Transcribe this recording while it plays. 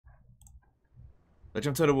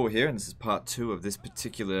Legend of Total War here, and this is part 2 of this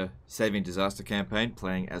particular Saving Disaster campaign,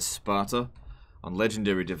 playing as Sparta on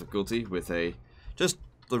Legendary difficulty with just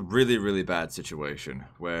a really bad situation,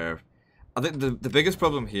 where I think the biggest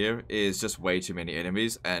problem here is just way too many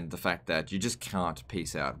enemies, and the fact that you just can't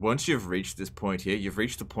peace out. Once you've reached this point here, you've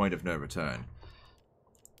reached the point of no return.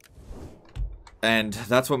 And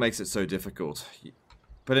that's what makes it so difficult.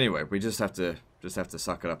 But anyway, we just have to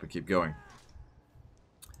suck it up and keep going.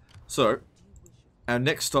 So, our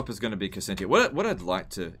next stop is going to be Casentia. What I'd like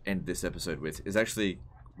to end this episode with is actually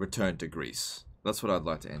return to Greece. That's what I'd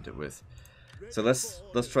like to end it with. So let's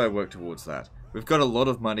try to work towards that. We've got a lot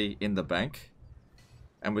of money in the bank,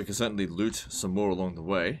 and we can certainly loot some more along the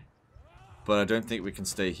way, but I don't think we can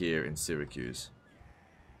stay here in Syracuse.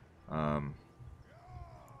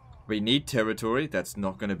 We need territory that's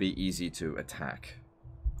not going to be easy to attack,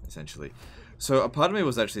 essentially. So a part of me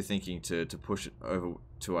was actually thinking to push it over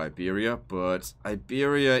to Iberia, but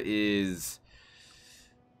Iberia is...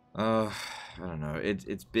 I don't know,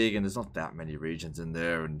 it's big and there's not that many regions in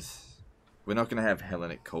there, and we're not going to have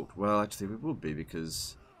Hellenic cult. Well, actually we will be,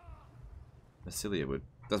 because Massilia would...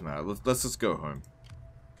 Doesn't matter, let's just go home.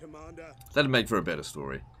 Commander. That'd make for a better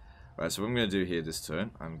story. Alright, so what I'm going to do here this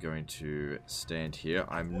turn, I'm going to stand here.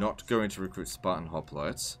 I'm not going to recruit Spartan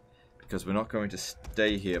hoplites, because we're not going to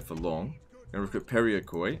stay here for long. I'm going to recruit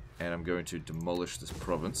Periakoi, and I'm going to demolish this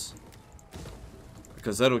province,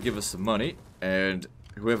 because that'll give us some money, and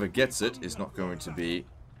whoever gets it is not going to be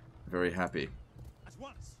very happy. At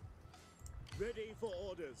once. Ready for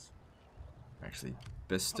orders. Actually,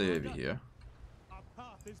 best stay over here. Our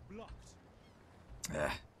path is blocked.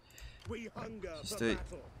 Ah, We hunger for stay...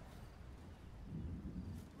 battle.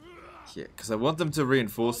 Yeah, because I want them to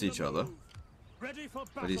reinforce each other, Ready for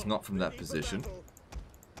battle. but he's not from that Ready for position. battle.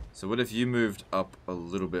 So what if you moved up a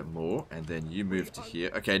little bit more, and then you moved to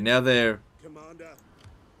here? Okay, now they're... Commander.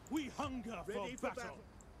 We hunger ready for battle.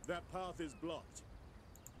 That path is blocked.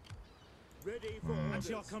 Ready for orders. At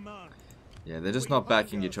your command. Yeah, they're just not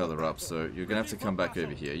backing each other up, so you're going to have to come back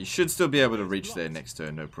over here. You should still be able to reach there next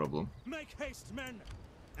turn, no problem. Make haste, men.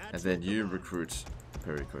 And then you recruit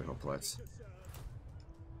Periakoi hoplites.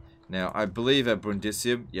 Now, I believe at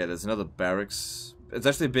Brundisium, yeah, there's another barracks. It's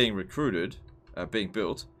actually being recruited, being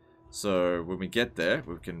built. So when we get there,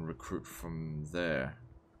 we can recruit from there.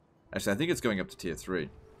 Actually, I think it's going up to tier 3.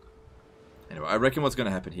 Anyway, I reckon what's going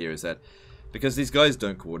to happen here is that, because these guys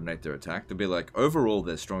don't coordinate their attack, they'll be like, overall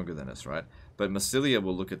they're stronger than us, right? But Massilia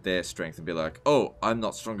will look at their strength and be like, oh, I'm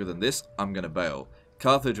not stronger than this, I'm going to bail.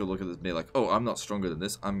 Carthage will look at this and be like, oh, I'm not stronger than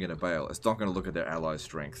this, I'm going to bail. It's not going to look at their allies'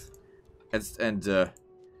 strength. And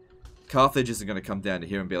Carthage isn't going to come down to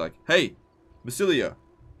here and be like, hey, Massilia,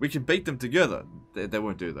 we can beat them together. They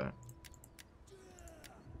won't do that.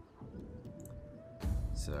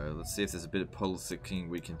 So let's see if there's a bit of politicking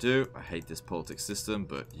we can do. I hate this politics system,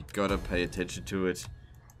 but you gotta pay attention to it,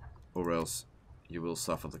 or else you will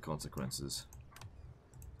suffer the consequences.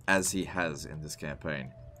 As he has in this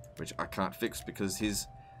campaign, which I can't fix because his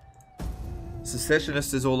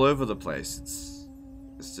secessionist is all over the place.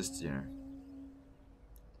 It's just, you know.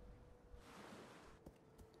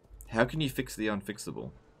 How can you fix the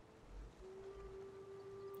unfixable?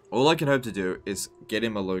 All I can hope to do is get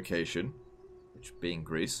him a location, which being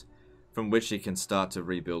Greece, from which he can start to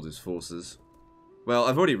rebuild his forces. Well,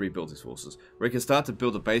 I've already rebuilt his forces, where he can start to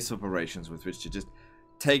build a base of operations with which to just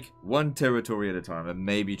take one territory at a time and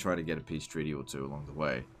maybe try to get a peace treaty or two along the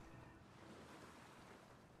way.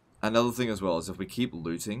 Another thing as well is if we keep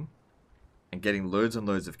looting and getting loads and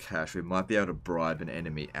loads of cash, we might be able to bribe an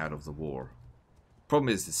enemy out of the war. Problem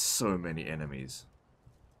is, there's so many enemies.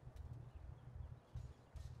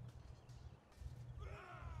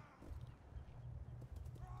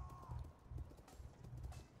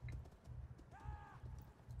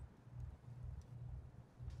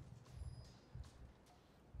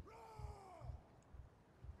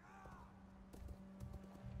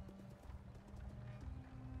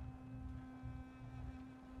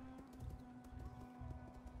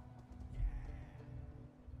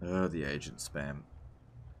 Oh, the agent spam.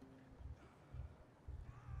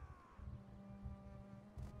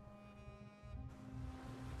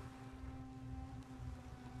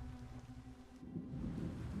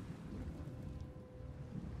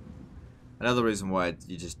 Another reason why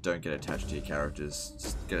you just don't get attached to your characters,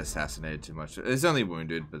 just get assassinated too much. It's only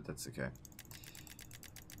wounded, but that's okay.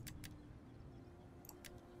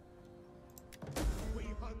 We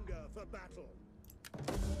hunger for battle.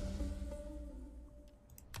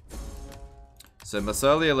 So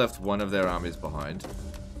Massalia left one of their armies behind,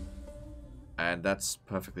 and that's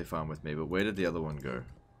perfectly fine with me, but where did the other one go?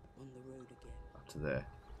 On the road again. Up to there.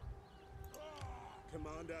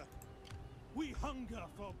 Commander. We hunger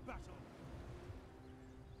for battle.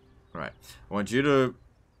 Right. I want you to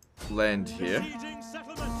land here. Besieging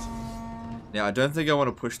settlement. Now, I don't think I want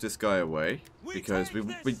to push this guy away, because we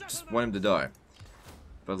just want him to die.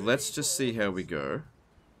 But let's just see how we go.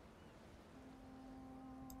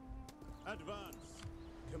 Advance,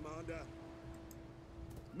 Commander.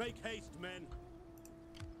 Make haste, men.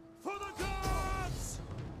 For the gods!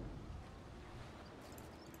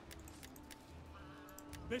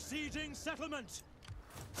 Besieging settlement.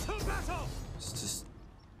 To battle! Let's just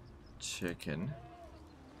check in.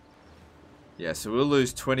 Yeah, so we'll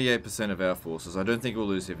lose 28% of our forces. I don't think we'll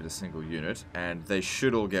lose even a single unit, and they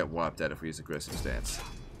should all get wiped out if we use aggressive stance.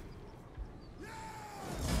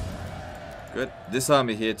 Good. This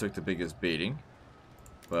army here took the biggest beating,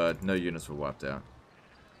 but no units were wiped out.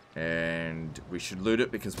 And we should loot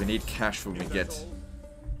it because we need cash when we get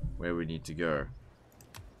where we need to go.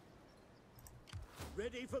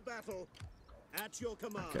 Ready for battle. At your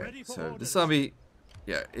command. Okay, so this army,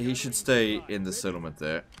 yeah, he should stay in the settlement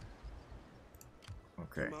there.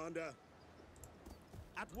 Okay. Commander.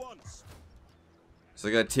 At once. So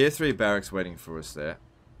I got tier 3 barracks waiting for us there.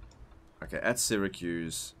 Okay, at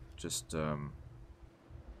Syracuse, just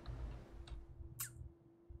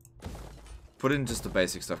put in just the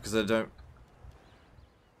basic stuff, because I don't...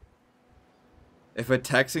 If we're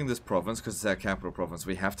taxing this province, because it's our capital province,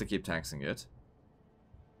 we have to keep taxing it.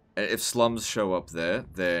 And if slums show up there,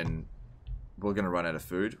 then we're going to run out of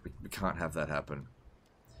food. We can't have that happen.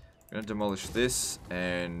 I'm going to demolish this,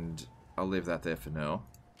 and I'll leave that there for now.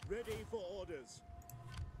 Ready for orders.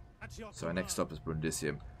 So our next stop is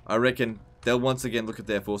Brundisium. I reckon they'll once again look at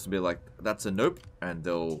their force and be like, that's a nope, and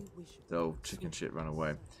they'll chicken shit run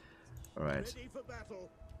away. Alright.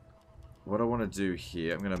 What I want to do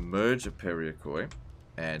here, I'm going to merge a Periakoi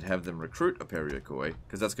and have them recruit a Periakoi,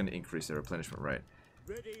 because that's going to increase their replenishment rate.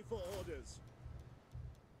 Ready for orders.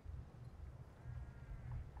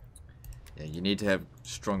 Yeah, you need to have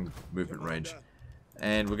strong movement range.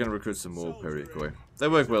 And we're going to recruit some more Periakoi. They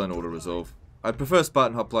work well in auto resolve. I prefer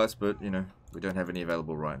Spartan hoplites, but, you know, we don't have any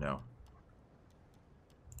available right now.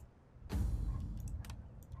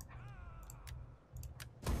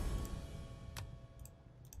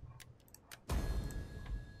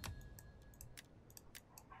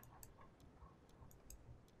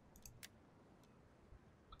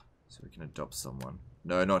 So we can adopt someone.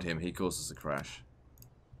 No, not him. He causes a crash.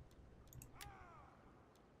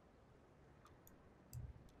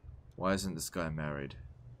 Why isn't this guy married?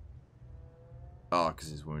 Oh, because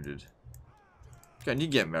he's wounded. Can you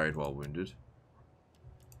get married while wounded?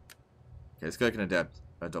 Okay, this guy can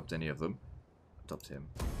adopt any of them. Adopt him.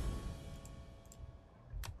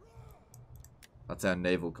 That's our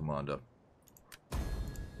naval commander.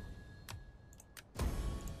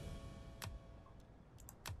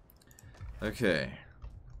 Okay.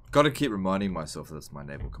 Gotta keep reminding myself that it's my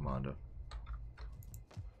naval commander.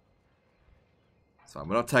 So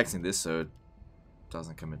we're not taxing this, so it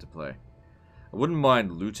doesn't come into play. I wouldn't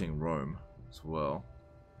mind looting Rome as well.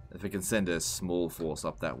 If we can send a small force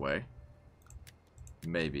up that way.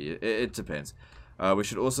 Maybe. It depends. We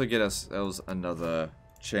should also get ourselves another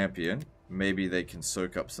champion. Maybe they can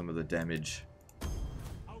soak up some of the damage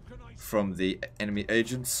from the enemy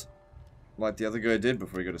agents, like the other guy did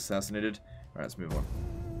before he got assassinated. Alright, let's move on.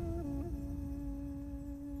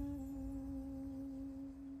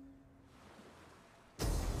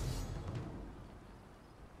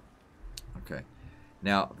 Okay.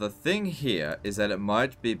 Now, the thing here is that it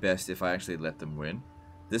might be best if I actually let them win.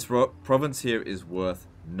 This province here is worth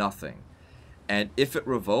nothing. And if it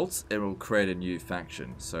revolts, it will create a new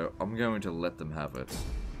faction. So I'm going to let them have it.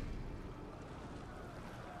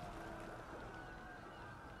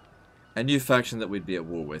 A new faction that we'd be at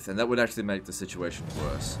war with, and that would actually make the situation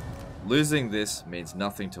worse. Losing this means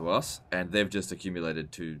nothing to us, and they've just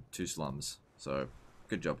accumulated two slums. So,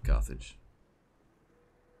 good job, Carthage.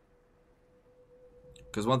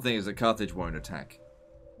 Because one thing is that Carthage won't attack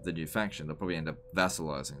the new faction. They'll probably end up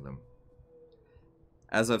vassalizing them.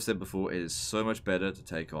 As I've said before, it is so much better to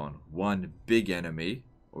take on one big enemy,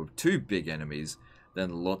 or two big enemies,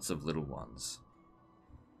 than lots of little ones.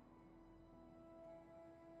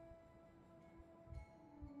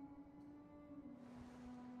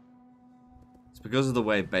 It's because of the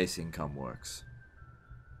way base income works.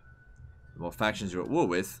 The more factions you're at war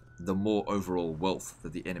with, the more overall wealth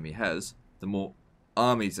that the enemy has, the more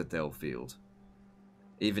armies that they'll field.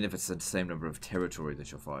 Even if it's the same number of territory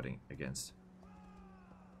that you're fighting against.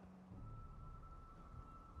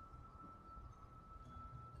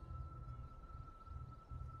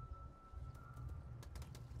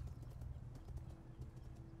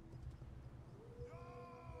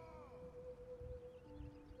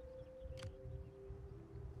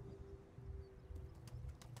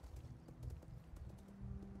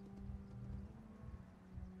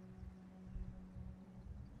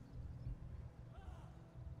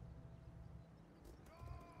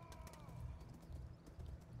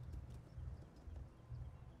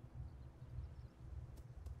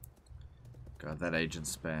 God, that agent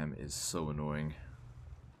spam is so annoying.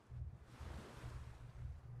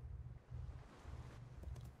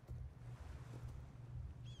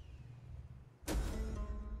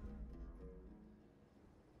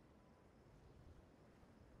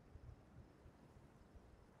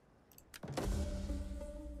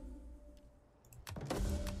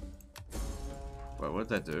 Wait, what did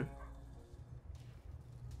that do?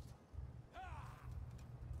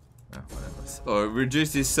 Oh, whatever. Oh, it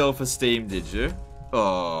reduced his self-esteem, did you?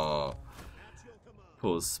 Oh,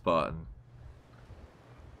 poor Spartan.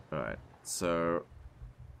 Alright, so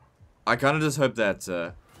I kind of just hope that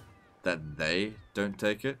that they don't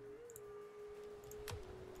take it,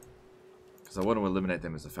 because I want to eliminate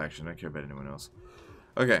them as a faction. I don't care about anyone else.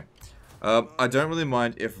 Okay, I don't really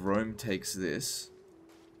mind if Rome takes this,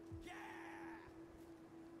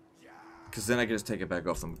 because then I can just take it back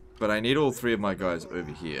off them. But I need all three of my guys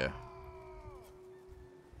over here.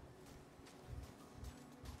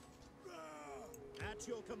 At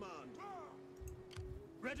your command.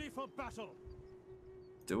 Ready for battle.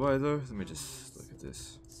 Do I though? Let me just look at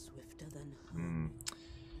this. Swifter than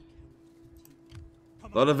A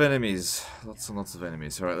lot of enemies. Lots and lots of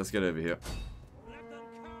enemies. Alright, let's get over here.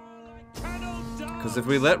 Because if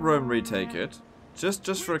we let Rome retake it,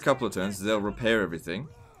 just for a couple of turns, they'll repair everything.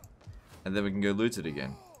 And then we can go loot it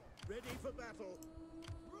again. Ready for battle.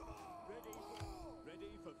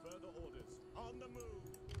 Ready for further orders. On the move.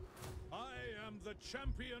 I am the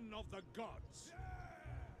champion of the gods.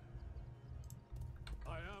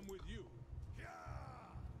 I am with you.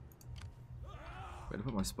 Where did I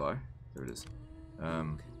put my spy? There it is.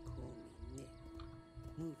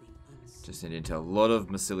 Just need intel. A lot of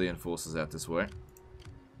Massilian forces out this way.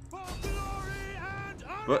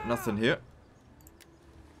 But nothing here.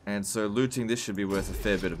 And so looting this should be worth a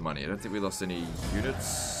fair bit of money. I don't think we lost any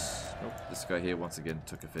units. Nope, this guy here once again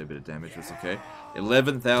took a fair bit of damage. That's okay.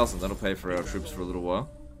 11,000. That'll pay for our troops for a little while.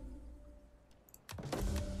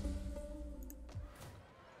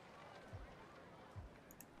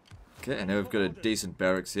 Okay, and now we've got a decent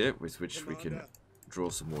barracks here with which we can draw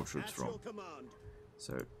some more troops from.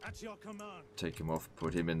 So, take him off,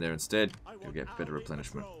 put him in there instead. You'll get better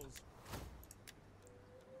replenishment.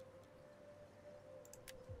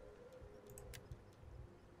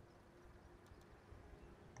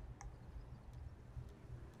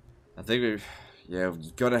 I think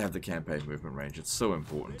we've got to have the campaign movement range. It's so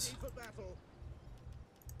important. Is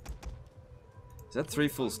that 3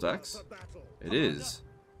 full stacks? It is.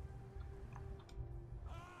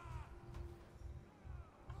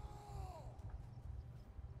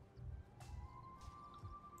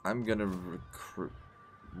 I'm gonna recruit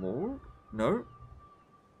more? No?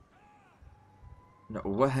 No,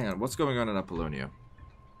 what? Hang on. What's going on in Apollonia?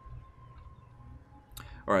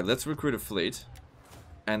 Alright, let's recruit a fleet.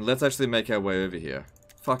 And let's actually make our way over here.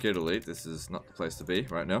 Fuck Italy. This is not the place to be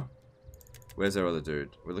right now. Where's our other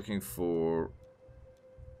dude? We're looking for...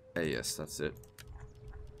 yes, that's it.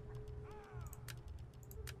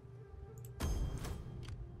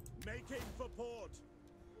 Making for port.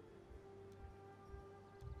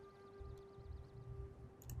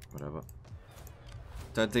 Whatever.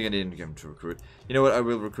 Don't think I need him to recruit. You know what? I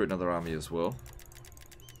will recruit another army as well.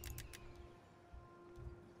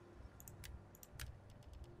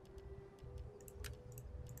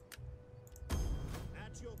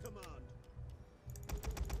 At your command.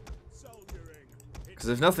 Soldiering. Because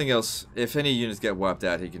if nothing else, if any units get wiped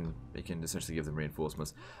out, he can essentially give them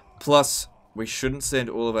reinforcements. Plus, we shouldn't send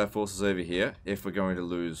all of our forces over here if we're going to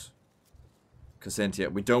lose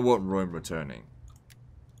Crescentia. We don't want Rome returning.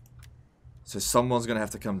 So someone's going to have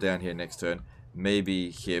to come down here next turn.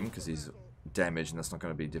 Maybe him, because he's damaged and that's not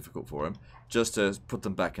going to be difficult for him. Just to put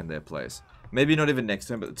them back in their place. Maybe not even next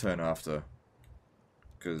turn, but the turn after.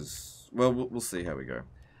 Because, well, we'll see how we go.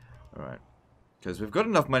 Alright. Because we've got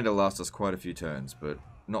enough money to last us quite a few turns, but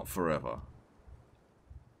not forever.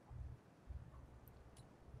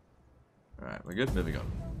 Alright, we're good? Moving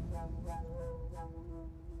on.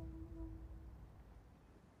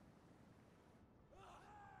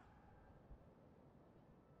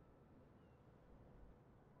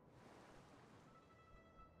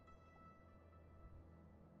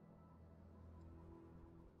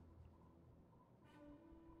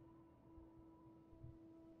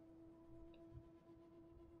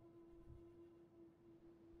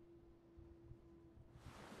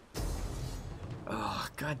 Oh,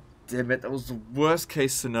 god damn it. That was the worst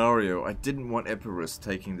case scenario. I didn't want Epirus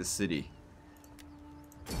taking the city.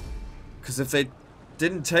 Because if they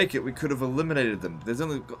didn't take it, we could have eliminated them. There's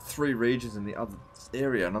only got 3 regions in the other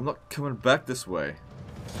area, and I'm not coming back this way.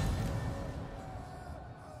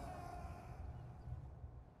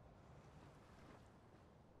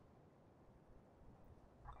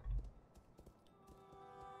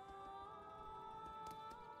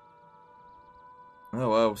 Oh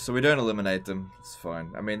well, so we don't eliminate them. It's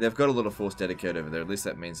fine. I mean, they've got a lot of force dedicated over there. At least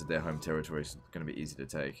that means that their home territory is going to be easy to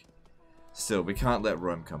take. Still, we can't let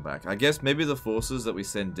Rome come back. I guess maybe the forces that we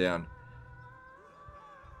send down...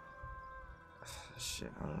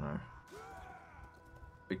 Shit, I don't know.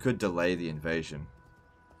 We could delay the invasion.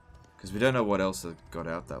 Because we don't know what else got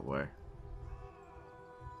out that way.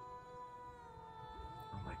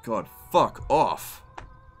 Oh my god, fuck off!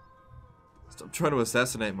 Stop trying to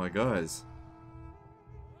assassinate my guys.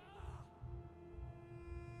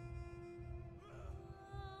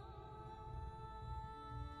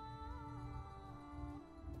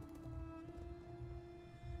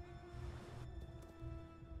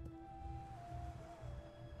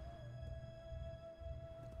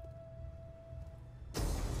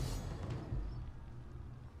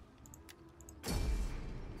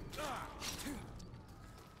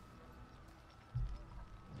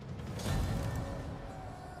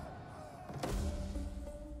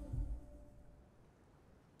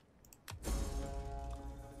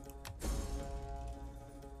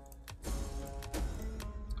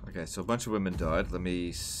 Okay, so a bunch of women died. Let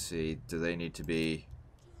me see. Do they need to be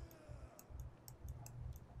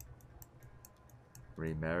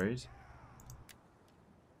remarried?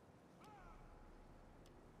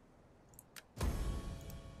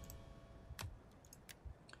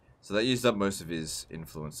 So that used up most of his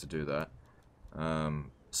influence to do that.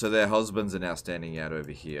 So their husbands are now standing out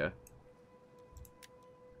over here.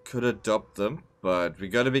 Could adopt them, but we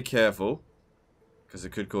got to be careful because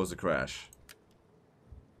it could cause a crash.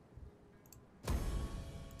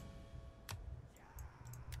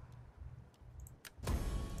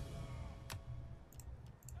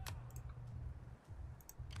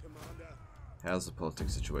 How's the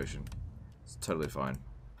politics situation? It's totally fine.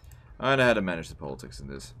 I know how to manage the politics in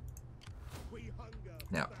this.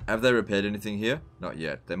 Now, have they repaired anything here? Not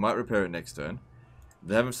yet. They might repair it next turn.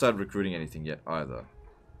 They haven't started recruiting anything yet either.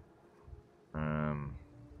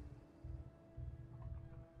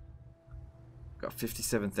 Got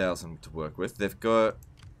 57,000 to work with. They've got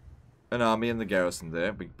an army in the garrison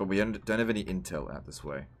there, but we don't have any intel out this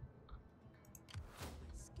way.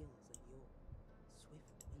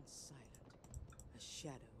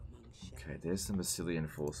 Okay, there's some Massilian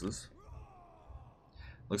forces.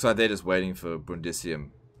 Looks like they're just waiting for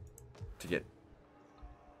Brundisium to get...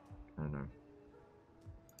 I don't know.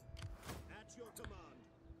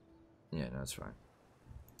 Yeah, no, that's right.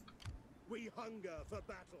 We hunger for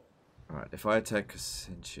battle. Alright, if I attack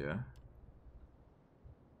Cassentia...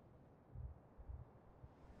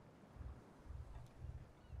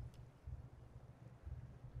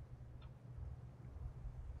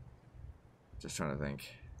 Just trying to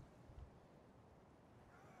think.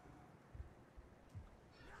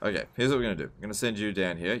 Okay, here's what we're going to do. I'm going to send you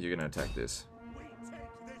down here. You're going to attack this. We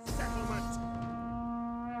take this settlement.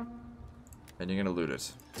 And you're going to loot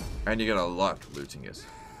it. And you're going to like looting it.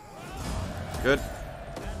 Good.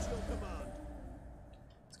 That's your command.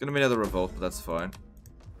 It's going to be another revolt, but that's fine.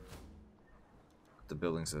 The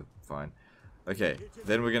buildings are fine. Okay,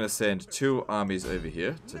 then we're going to send 2 armies over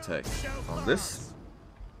here to take on this.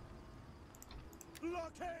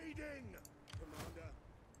 Blockading! Commander.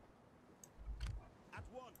 At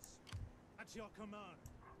once. At your command.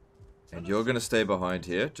 And you're going to stay behind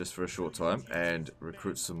here just for a short time and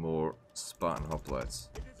recruit some more Spartan hoplites.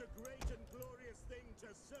 It is a great and glorious thing to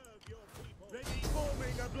serve your people. Ready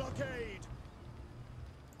forming a blockade.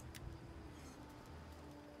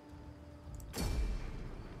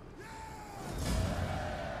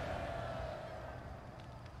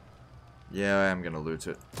 Yeah, I am going to loot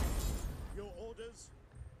it. Your orders?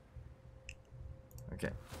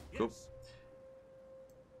 Okay, cool. Yes.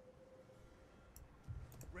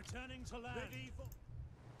 Returning to land. Ready for...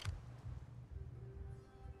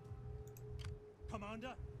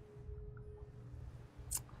 Commander.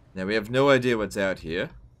 Now we have no idea what's out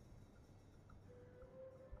here.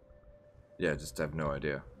 Yeah, just have no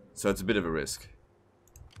idea. So it's a bit of a risk.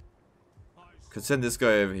 Could send this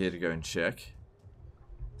guy over here to go and check.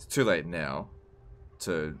 It's too late now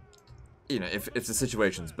to, you know, if the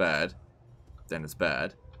situation's bad, then it's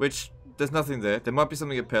bad. Which, there's nothing there. There might be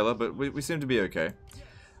something at Pella, but we seem to be okay.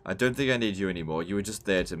 I don't think I need you anymore. You were just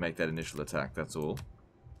there to make that initial attack, that's all.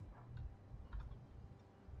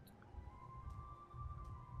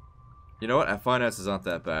 You know what? Our finances aren't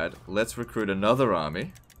that bad. Let's recruit another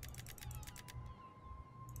army.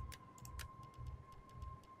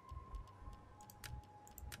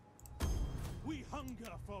 We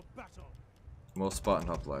hunger for battle. More Spartan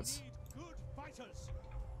hoplites. Need good fighters.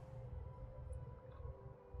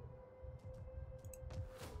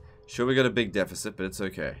 Sure, we got a big deficit, but it's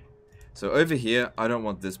okay. So over here, I don't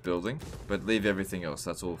want this building, but leave everything else.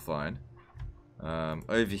 That's all fine.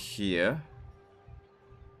 Over here,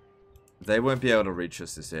 they won't be able to reach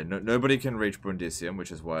us this end. Nobody can reach Brundisium,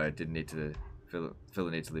 which is why I didn't need to feel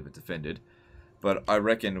the need to leave it defended. But I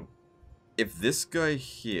reckon if this guy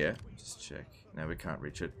here, just check. No, we can't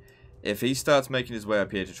reach it. If he starts making his way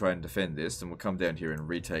up here to try and defend this, then we'll come down here and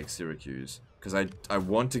retake Syracuse. Because I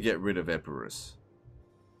want to get rid of Epirus.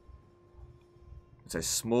 It's a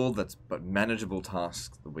small but manageable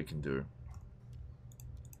task that we can do.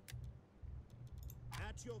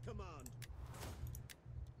 At your command.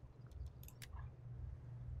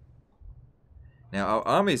 Now, our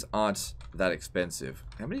armies aren't that expensive.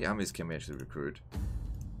 How many armies can we actually recruit?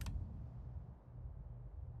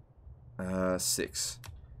 6.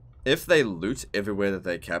 If they loot everywhere that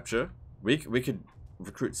they capture, we could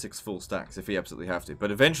recruit 6 full stacks if we absolutely have to.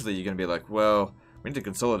 But eventually you're going to be like, well, we need to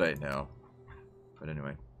consolidate now. But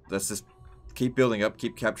anyway, let's just keep building up,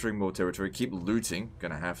 keep capturing more territory, keep looting,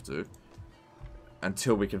 gonna have to,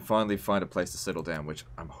 until we can finally find a place to settle down, which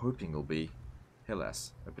I'm hoping will be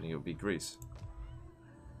Hellas. Hoping it'll be Greece.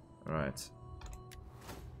 Alright.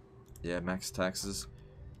 Yeah, max taxes.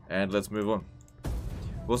 And let's move on.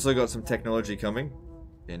 We've also got some technology coming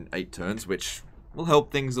in 8 turns, which will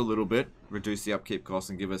help things a little bit, reduce the upkeep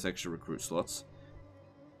costs and give us extra recruit slots.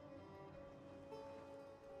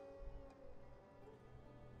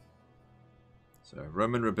 So,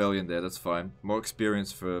 Roman Rebellion there, that's fine. More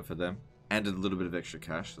experience for them. And a little bit of extra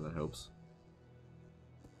cash, so that helps.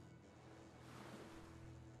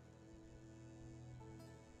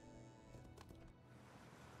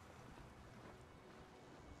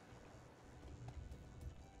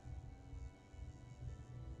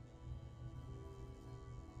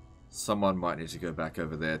 Someone might need to go back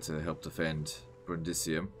over there to help defend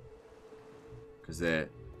Brundisium. Because the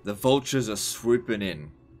vultures are swooping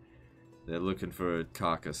in. They're looking for a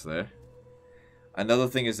carcass there. Another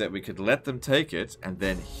thing is that we could let them take it and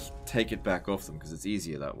then take it back off them because it's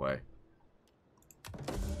easier that way.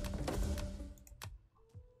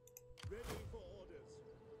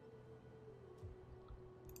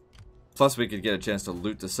 Plus we could get a chance to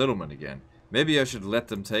loot the settlement again. Maybe I should let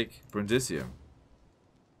them take Brundisium.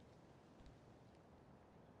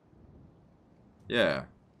 Yeah,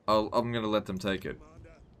 I'm gonna let them take it.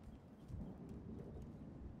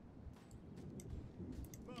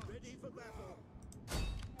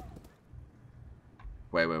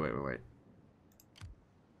 Wait.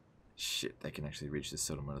 Shit, they can actually reach this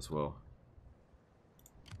settlement as well.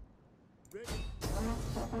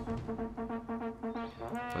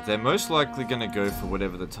 But they're most likely going to go for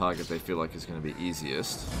whatever the target they feel like is going to be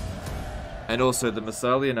easiest. And also, the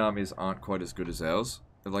Massalian armies aren't quite as good as ours.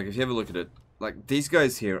 But like, if you ever look at it, like, these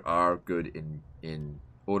guys here are good in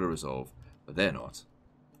auto-resolve, but they're not.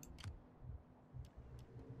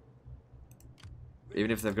 Even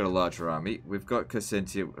if they've got a larger army, we've got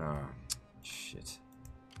Crescentia. Oh, shit.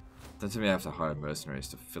 Don't tell me I have to hire mercenaries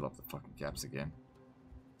to fill up the fucking gaps again.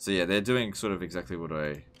 So yeah, they're doing sort of exactly what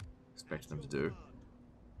I expected them to do.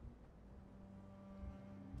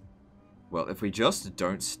 Well, if we just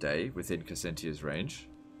don't stay within Crescentia's range,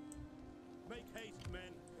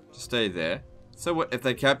 just stay there. So what if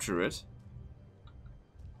they capture it?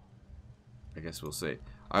 I guess we'll see.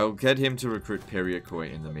 I'll get him to recruit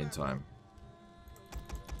Periakoi in the meantime.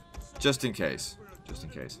 Just in case. Just in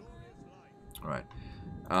case. Alright.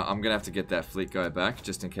 I'm going to have to get that fleet guy back,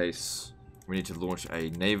 just in case we need to launch a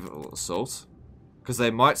naval assault. Because they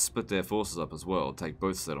might split their forces up as well, take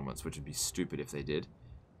both settlements, which would be stupid if they did.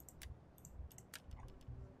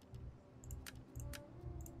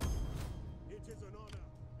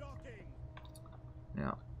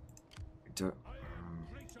 Now,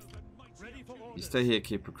 you stay here,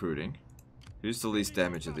 keep recruiting. Who's the least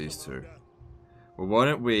damage of these two? Well, why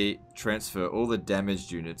don't we transfer all the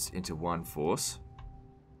damaged units into one force?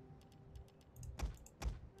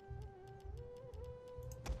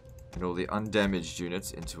 And all the undamaged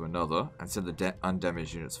units into another, and send the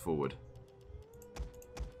undamaged units forward.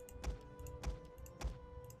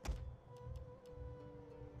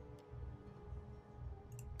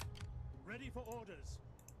 Ready for orders.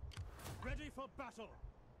 Ready for battle.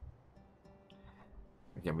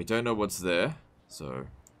 Again, we don't know what's there, so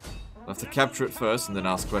we'll have to capture it first and then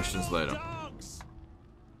ask questions later.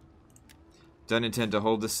 Don't intend to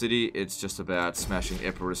hold the city, it's just about smashing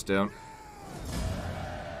Epirus down.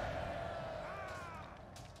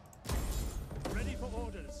 Ready for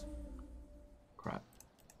orders. Crap.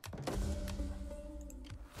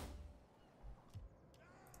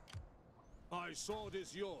 My sword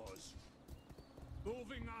is yours.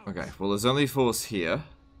 Moving out. Okay, well there's only force here.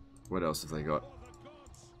 What else have they got?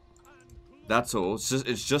 That's all.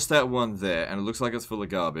 It's just that one there, and it looks like it's full of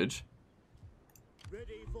garbage.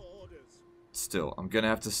 Ready for orders. Still, I'm gonna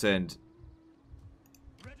have to send.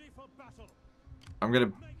 Ready for battle. I'm gonna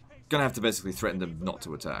Make haste. have to basically threaten them not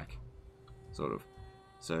to attack, sort of.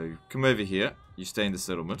 So come over here. You stay in the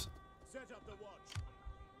settlement, Set up the watch.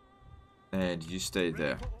 and you stay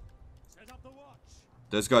there. Set up the watch.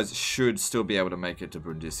 Those guys should still be able to make it to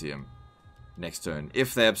Brundisium next turn,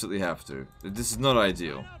 if they absolutely have to. This is not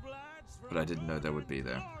ideal, Line up, lads, for but I didn't know they would be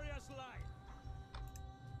there. glorious light.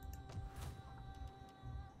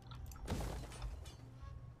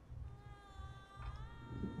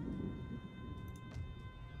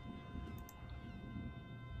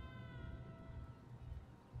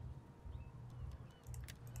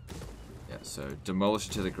 Yeah, so demolish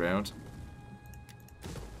it to the ground,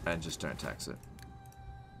 and just don't tax it.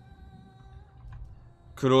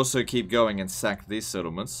 Could also keep going and sack these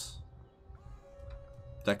settlements.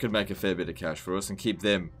 That could make a fair bit of cash for us and keep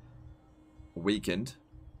them weakened.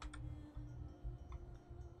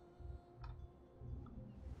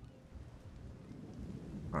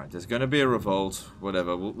 Alright, there's going to be a revolt.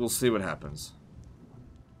 Whatever, we'll see what happens.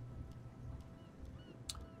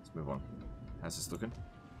 Let's move on. How's this looking?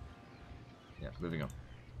 Yeah, moving on.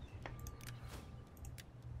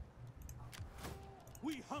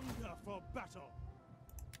 We hunger for battle.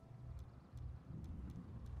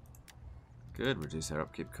 Good, reduce our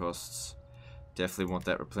upkeep costs. Definitely want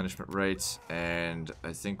that replenishment rate, and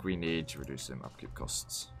I think we need to reduce some upkeep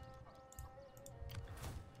costs.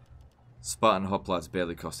 Spartan hoplites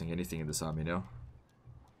barely costing anything in this army now.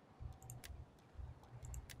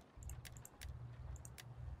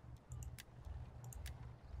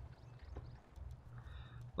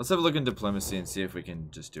 Let's have a look in diplomacy and see if we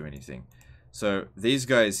can just do anything. So, these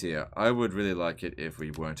guys here, I would really like it if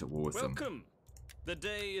we weren't at war with them. Welcome. The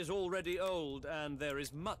day is already old, and there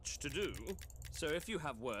is much to do. So if you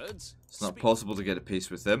have words, It's not speak. possible to get a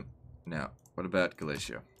peace with them. Now, what about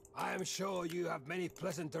Galatia? I am sure you have many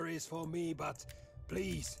pleasantries for me, but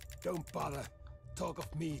please don't bother. Talk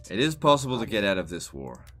of meat. It is possible to get out of this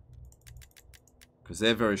war. Because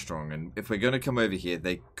they're very strong, and if we're going to come over here,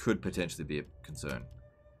 they could potentially be a concern.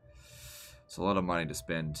 It's a lot of money to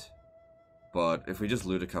spend. But if we just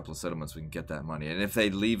loot a couple of settlements, we can get that money. And if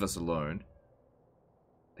they leave us alone...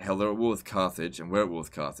 Hell, they're at war with Carthage, and we're at war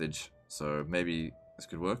with Carthage. So maybe this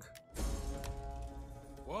could work.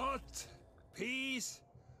 What? Peace?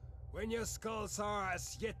 When your skulls are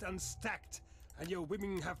as yet unstacked, and your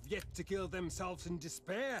women have yet to kill themselves in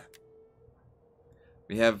despair?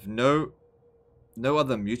 We have no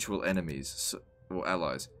other mutual enemies, or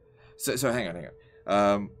allies. So hang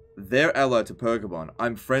on. They're allied to Pergamon.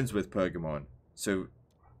 I'm friends with Pergamon. So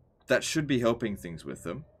that should be helping things with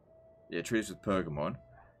them. Yeah, treaties with Pergamon.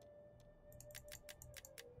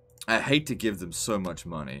 I hate to give them so much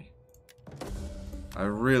money. I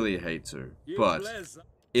really hate to. But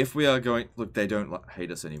if we are going... Look, they don't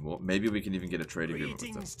hate us anymore. Maybe we can even get a trade agreement with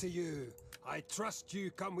them. Greetings to you. I trust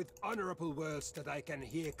you come with honorable words that I can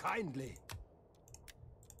hear kindly.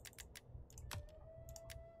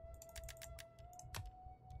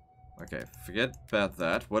 Okay, forget about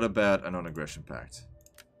that. What about a non-aggression pact?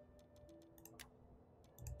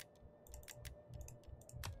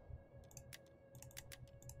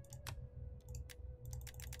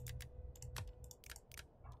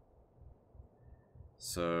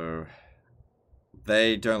 So,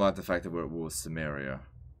 they don't like the fact that we're at war with Samaria.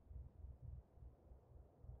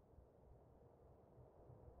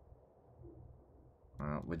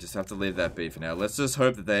 Well, we just have to leave that be for now. Let's just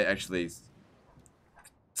hope that they actually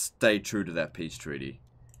stay true to that peace treaty.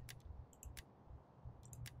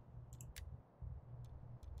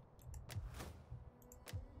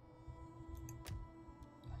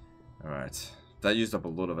 Alright. That used up a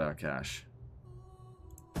lot of our cash.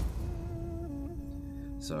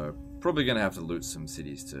 So, probably going to have to loot some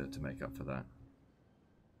cities to make up for that.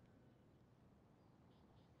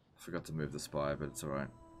 Forgot to move the spy, but it's alright.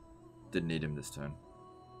 Didn't need him this turn.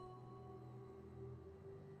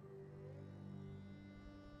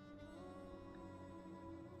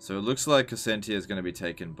 So it looks like Cassentia is going to be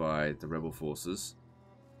taken by the rebel forces.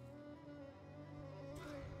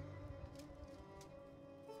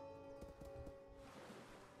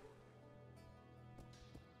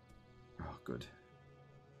 Oh, good.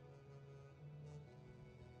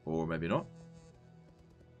 Or maybe not.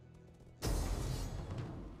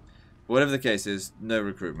 Whatever the case is, no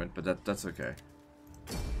recruitment, but that's okay.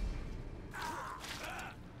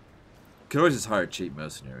 Could always just hire cheap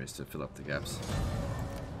mercenaries to fill up the gaps.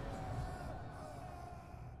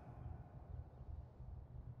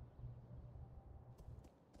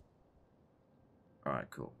 Alright,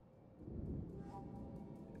 cool.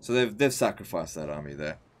 So they've sacrificed that army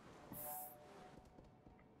there.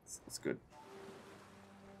 That's good.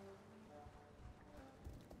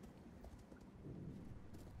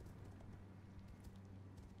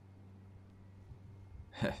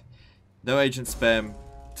 No agent spam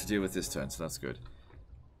to deal with this turn, so that's good.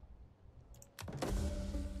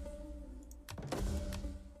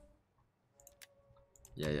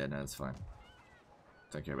 Yeah, no, that's fine.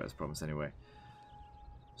 Don't care about his problems anyway.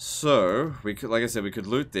 So, we could, like I said, we could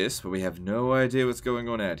loot this, but we have no idea what's going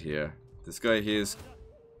on out here. This guy here is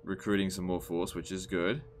recruiting some more force, which is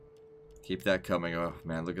good. Keep that coming. Oh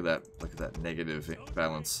man, look at that negative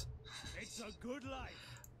balance. It's a good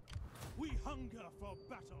life. We hunger for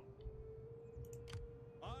battle.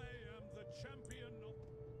 I am the champion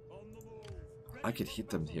on the move. I could hit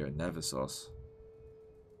them here in Navisos.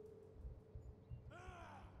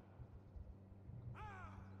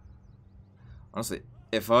 Honestly,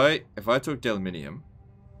 if I took Delminium,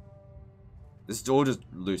 this is all just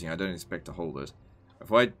looting, I don't expect to hold it. If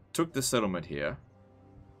I took the settlement here,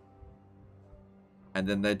 and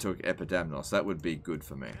then they took Epidamnos, that would be good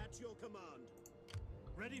for me. At your command.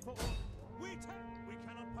 Ready for order. We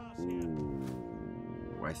cannot pass Ooh,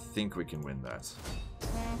 I think we can win that.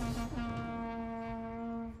 here.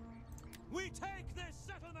 We take this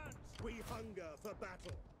settlement. We hunger for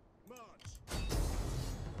battle. March.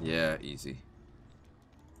 Yeah, easy.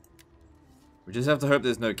 We just have to hope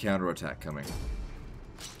there's no counterattack coming.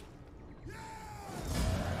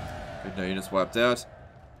 Good, no units wiped out.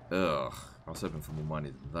 Ugh, I was hoping for more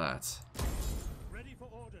money than that. Ready for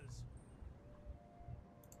orders.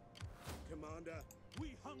 Commander,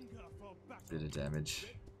 we hunger for battle. Bit of damage.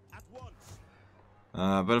 At once.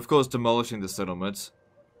 But of course, demolishing the settlement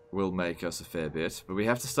will make us a fair bit. But we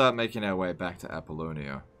have to start making our way back to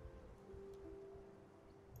Apollonia.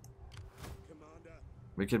 Commander,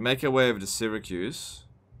 We can make our way over to Syracuse.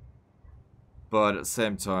 But at the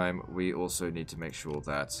same time, we also need to make sure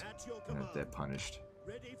that at your command. they're punished.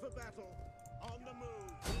 Ready for battle. On the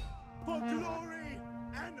move. For glory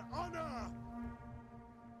and honor.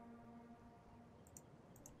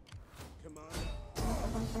 Commander.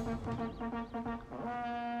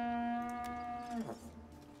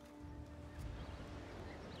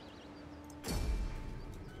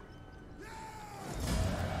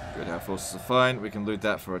 Good, our forces are fine. We can loot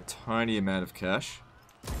that for a tiny amount of cash.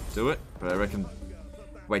 Do it, but I reckon...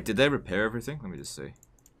 Wait, did they repair everything? Let me just see.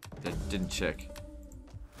 They didn't check.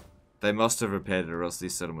 They must have repaired it, or else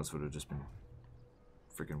these settlements would have just been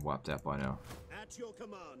freaking wiped out by now. At your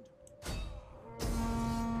command.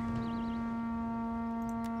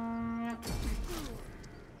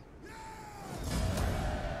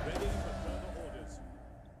 Ready for further orders.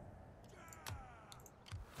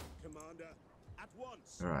 Commander, at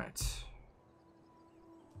once. Alright.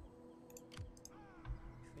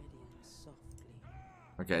 Treading softly.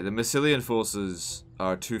 Okay, the Massilian forces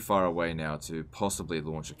are too far away now to possibly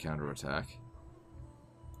launch a counterattack.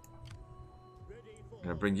 Ready for I'm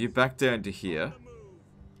gonna bring you back down to here. the move.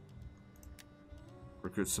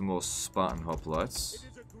 Recruit some more Spartan hoplites. It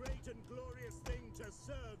is a great and glorious thing to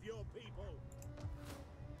serve your people.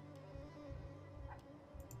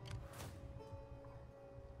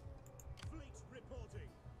 Fleet reporting.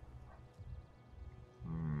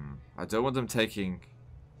 I don't want them taking...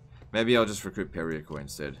 Maybe I'll just recruit Perico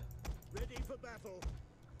instead. Ready for battle.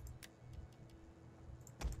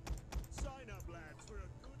 Sign up, lads, for a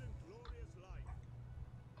good and glorious life.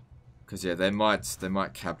 Because yeah, they might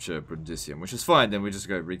capture Brundisium, which is fine. Then we just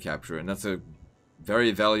go recapture it, and that's a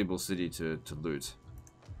very valuable city to loot.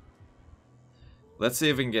 Let's see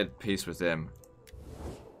if we can get peace with them.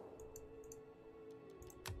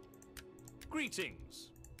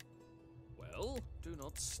 Greetings. Well, do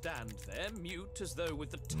not stand there, mute as though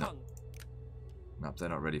with the tongue. Nope, they're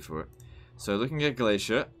not ready for it. So looking at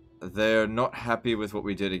Galatia, they're not happy with what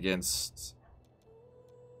we did against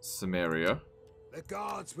Samaria. The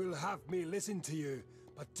gods will have me listen to you,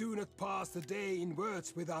 but do not pass the day in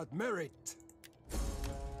words without merit.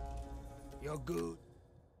 You're good.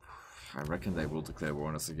 I reckon they will declare war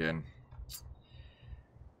on us again.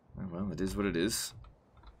 Oh well, it is what it is.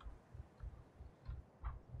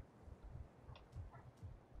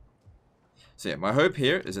 So yeah, my hope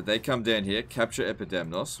here is that they come down here, capture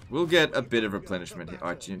Epidamnos. We'll get a bit of replenishment here.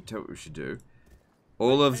 Alright, do you tell what we should do?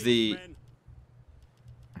 All of the... Men,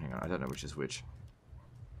 Hang on, I don't know which is which.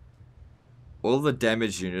 All the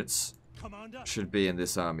damage units Commander, should be in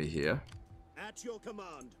this army here. at your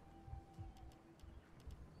command.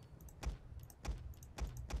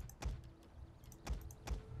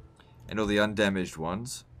 And all the undamaged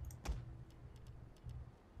ones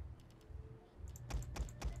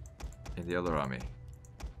in the other army.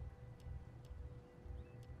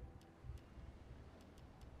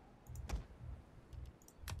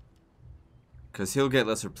 Because he'll get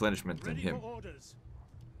less replenishment than Ready for him. orders.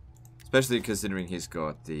 Especially considering he's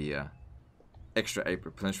got the extra 8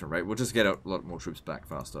 replenishment rate. We'll just get a lot more troops back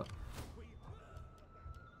faster.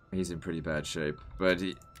 He's in pretty bad shape, but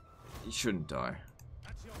he shouldn't die.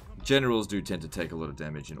 Generals do tend to take a lot of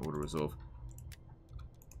damage in auto-resolve.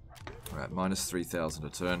 Alright, minus 3,000 a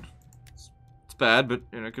turn. It's bad, but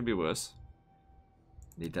you know, it could be worse.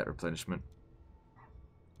 Need that replenishment.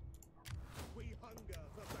 We hunger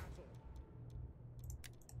for battle.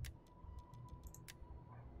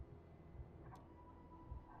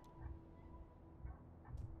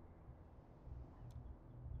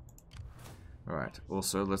 Alright,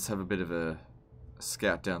 also, let's have a bit of a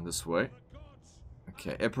scout down this way.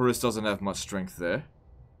 Okay, Epirus doesn't have much strength there.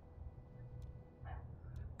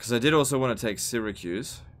 Because I did also want to take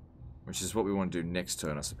Syracuse, which is what we want to do next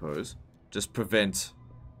turn, I suppose. Just prevent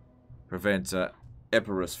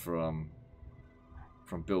Epirus from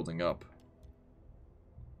building up.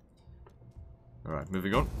 Alright,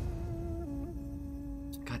 moving on.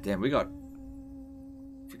 God damn, we got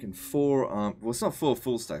freaking 4 well, it's not 4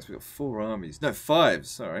 full stacks, we got 4 armies. No, 5,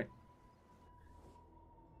 sorry.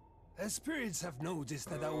 The spirits have noticed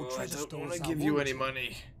that our I treasure don't stores want to are give you any wanted.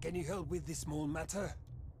 money. Can you help with this small matter?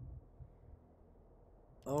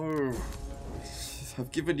 Oh,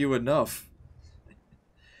 I've given you enough.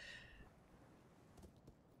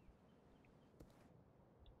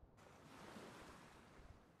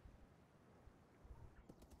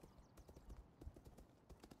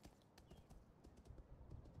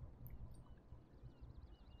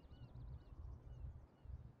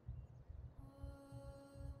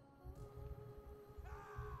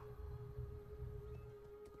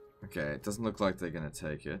 Okay, it doesn't look like they're gonna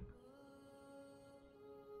take it.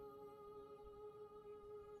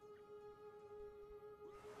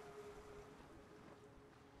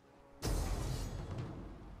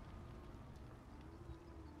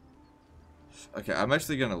 Okay, I'm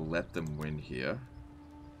actually gonna let them win here.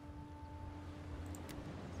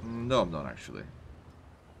 No, I'm not actually.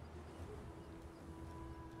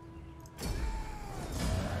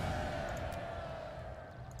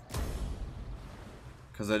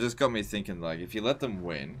 Because that just got me thinking, like, if you let them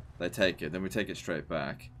win, they take it, then we take it straight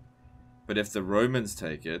back. But if the Romans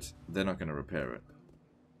take it, they're not going to repair it.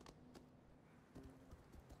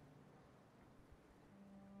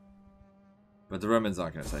 But the Romans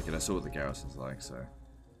aren't going to take it. I saw what the garrison's like, so...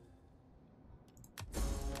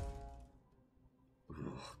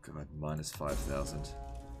 Oh, God, minus 5,000.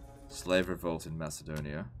 Slave revolt in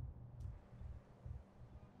Macedonia.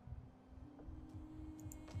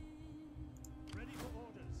 Ready for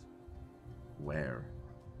orders. Where?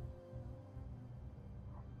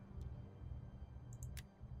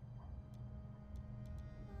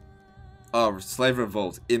 Oh, slave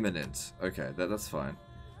revolt imminent. Okay, that's fine.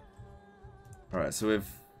 Alright, so we've...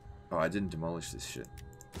 Oh, I didn't demolish this shit.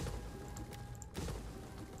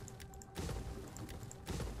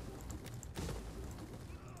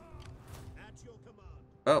 At your command.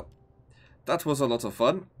 Well, that was a lot of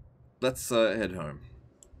fun. Let's head home.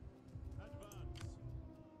 Advance.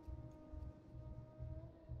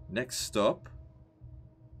 Next stop.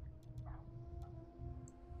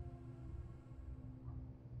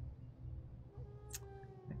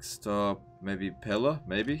 Next stop, maybe Pella,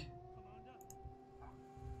 maybe?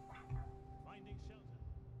 Finding shelter.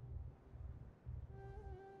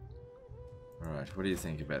 Alright, what do you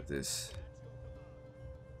think about this?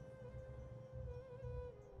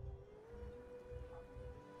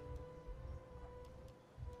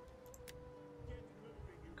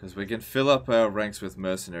 Because we can fill up our ranks with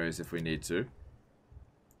mercenaries if we need to.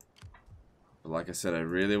 But like I said, I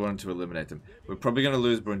really wanted to eliminate them. We're probably going to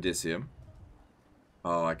lose Brundisium.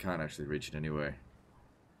 Oh, I can't actually reach it anyway.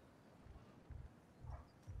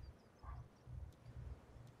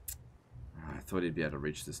 I thought he'd be able to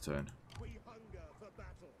reach this turn. We hunger for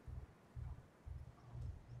battle.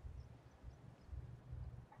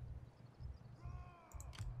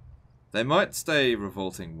 They might stay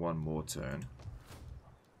revolting one more turn.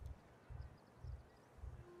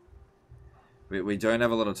 We don't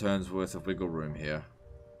have a lot of turns worth of wiggle room here.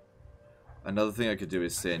 Another thing I could do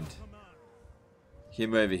is send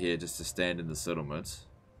him over here just to stand in the settlement.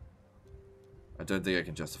 I don't think I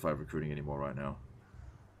can justify recruiting anymore right now.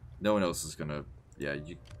 No one else is gonna... Yeah,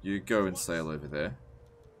 you go and sail over there.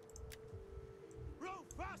 Row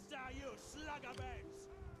faster, you sluggerbags!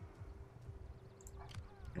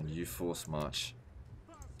 And you force march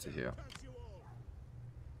to here. Pass you all.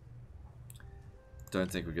 Don't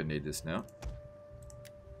think we're gonna need this now.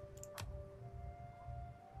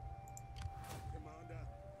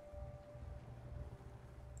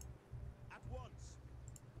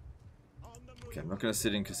 I'm not going to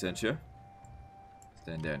sit in Crescentia.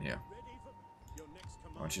 Stand down here.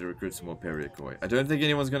 I want you to recruit some more Periakoi. I don't think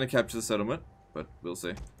anyone's going to capture the settlement, but we'll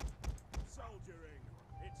see. Soldiering.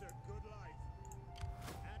 It's a good life.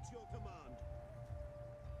 At your command.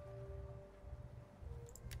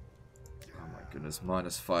 Oh my goodness,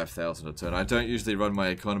 minus 5,000 a turn. I don't usually run my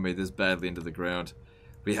economy this badly into the ground.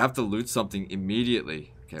 We have to loot something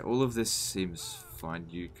immediately. Okay, all of this seems fine.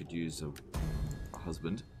 You could use a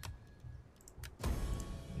husband.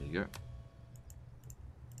 There you go.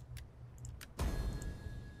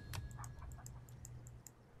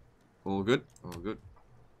 All good? All good.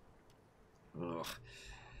 Ugh.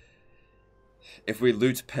 If we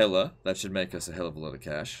loot Pella, that should make us a hell of a lot of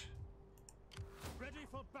cash. Ready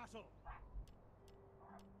for battle.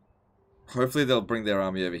 Hopefully they'll bring their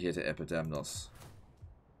army over here to Epidamnos.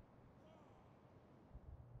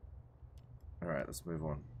 Alright, let's move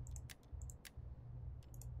on.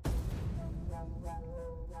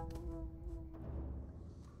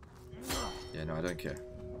 Yeah, no, I don't care.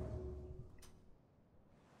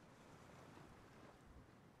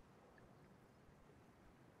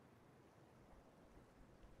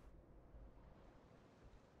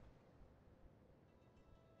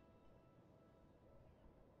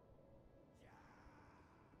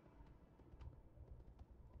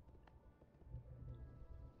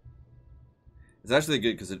 It's actually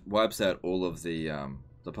good because it wipes out all of the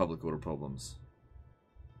public order problems.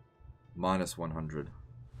 Minus 100.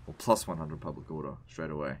 Or plus 100 public order straight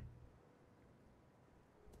away.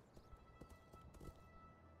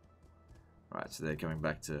 Alright, so they're coming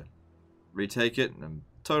back to retake it, and I'm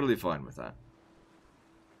totally fine with that.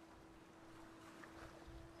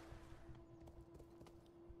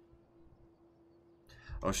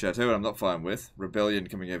 Oh shit, I tell you what I'm not fine with. Rebellion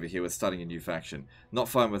coming over here with starting a new faction. Not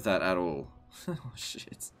fine with that at all. Oh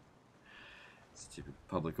shit. Stupid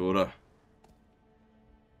public order.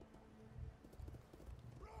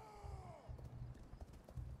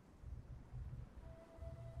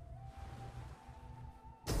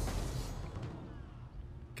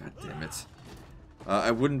 God damn it.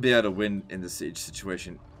 I wouldn't be able to win in the siege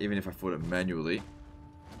situation even if I fought it manually.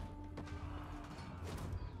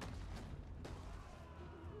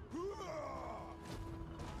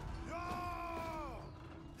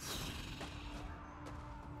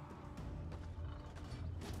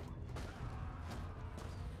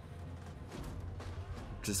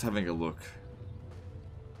 Just having a look.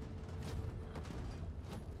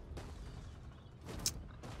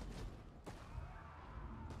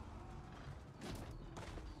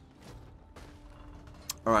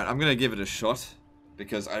 Alright, I'm gonna give it a shot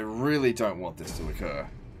because I really don't want this to occur.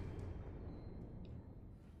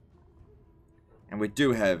 And we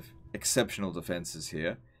do have exceptional defenses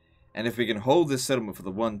here. And if we can hold this settlement for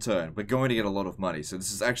the one turn, we're going to get a lot of money, so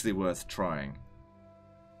this is actually worth trying.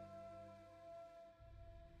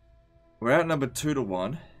 We're outnumbered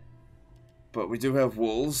 2-1, but we do have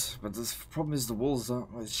walls. But the problem is the walls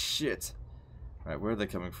aren't like shit. Right, where are they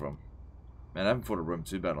coming from? Man, I haven't fought a Rome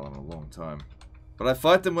 2 battle in a long time. But I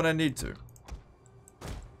fight them when I need to.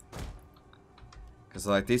 Because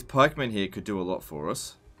like these pikemen here could do a lot for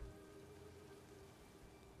us.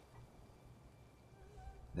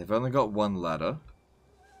 They've only got one ladder.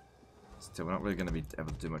 Still, we're not really going to be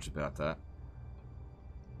able to do much about that.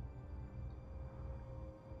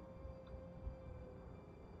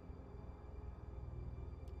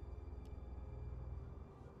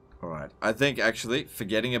 Alright, I think actually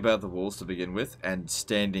forgetting about the walls to begin with and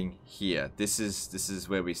standing here. This is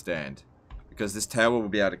where we stand. Because this tower will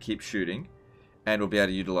be able to keep shooting and we'll be able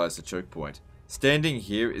to utilize the choke point. Standing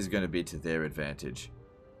here is going to be to their advantage.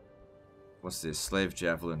 What's this? Slave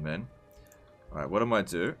javelin men. Alright, what I might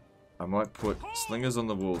do, I might put slingers on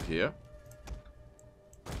the wall here.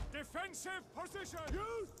 Defensive position.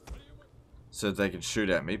 So that they can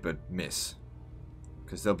shoot at me but miss.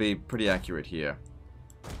 Because they'll be pretty accurate here.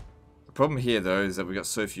 The problem here, though, is that we've got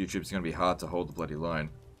so few troops, it's going to be hard to hold the bloody line.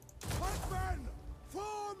 Pikemen,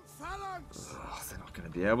 form phalanx. Ugh, they're not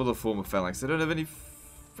going to be able to form a phalanx. They don't have any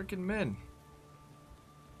freaking men.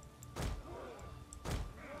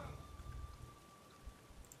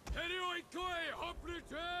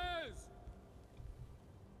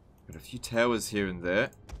 Got a few towers here and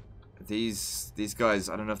there. These guys,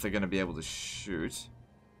 I don't know if they're going to be able to shoot.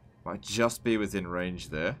 Might just be within range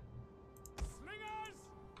there.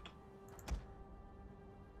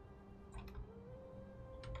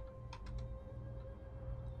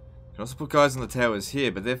 Can also put guys on the towers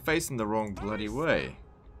here, but they're facing the wrong bloody way.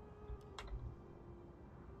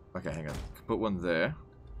 Okay, hang on. Put one there.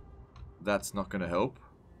 That's not going to help.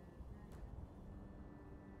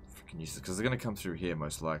 Freaking useless, because they're going to come through here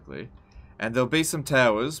most likely. And there'll be some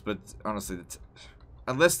towers, but honestly,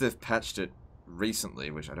 unless they've patched it recently,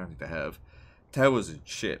 which I don't think they have, towers are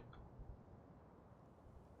shit.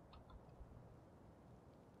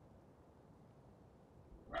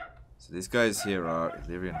 So these guys here are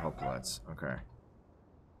Illyrian hoplites. Okay.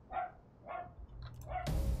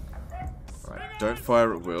 Right, don't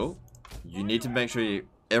fire at will. You need to make sure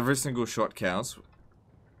every single shot counts.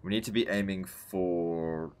 We need to be aiming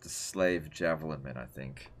for the slave javelin men, I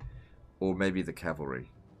think. Or maybe the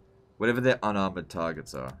cavalry. Whatever their unarmored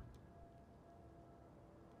targets are.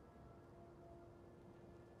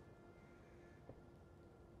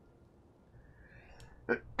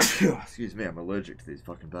 Excuse me, I'm allergic to these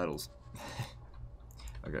fucking battles.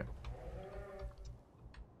 Okay.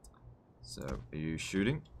 So, are you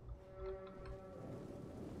shooting?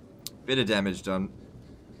 Bit of damage done.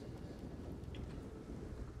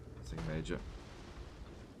 Nothing major.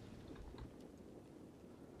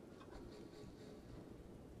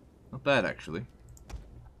 Not bad, actually.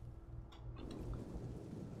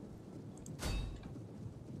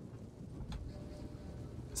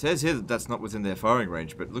 It says here that that's not within their firing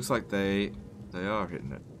range, but it looks like they are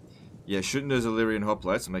hitting it. Yeah, shooting those Illyrian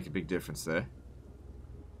hoplites will make a big difference there.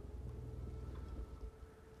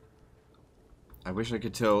 I wish I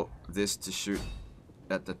could tell this to shoot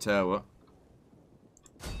at the tower.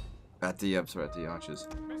 At the, sorry, at the archers.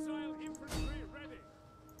 Missile infantry ready.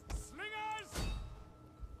 Slingers!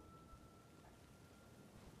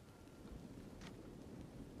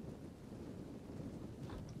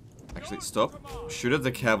 Actually, stop. Shoot at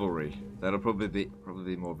the cavalry. That'll probably be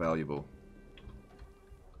more valuable.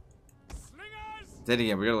 Slingers! Then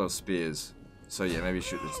again, we got a lot of spears. So yeah, maybe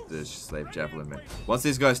shoot the slave javelin men. Once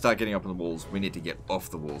these guys start getting up on the walls, we need to get off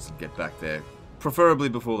the walls and get back there. Preferably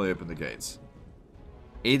before they open the gates.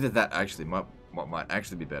 Either that actually, what might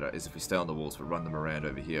actually be better is if we stay on the walls but run them around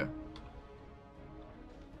over here.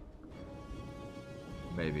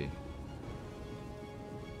 Maybe.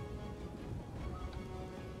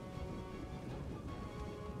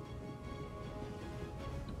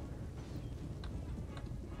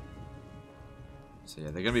 So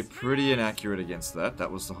yeah, they're going to be pretty inaccurate against that.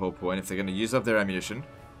 That was the whole point. If they're going to use up their ammunition,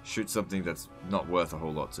 shoot something that's not worth a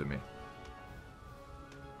whole lot to me.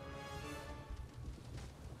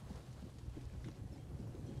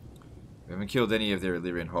 We haven't killed any of their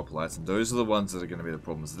Illyrian hoplites, and those are the ones that are going to be the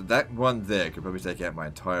problems. That one there could probably take out my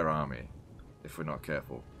entire army, if we're not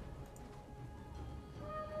careful.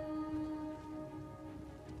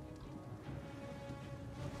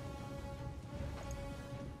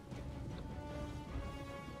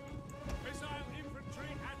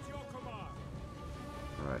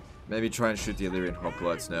 Alright, maybe try and shoot the Illyrian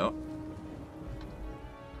hoplites now.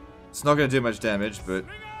 It's not going to do much damage, but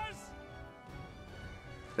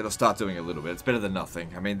it'll start doing a little bit. It's better than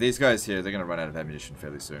nothing. I mean, these guys here, they're going to run out of ammunition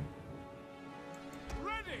fairly soon.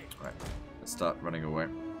 Alright, let's start running away.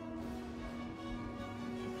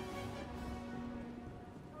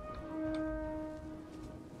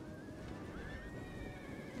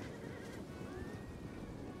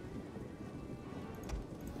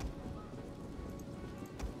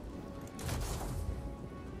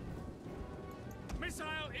 Missile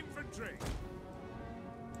infantry.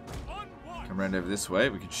 Come around over this way.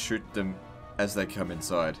 We can shoot them as they come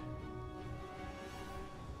inside.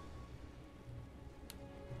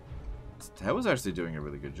 This tower's actually doing a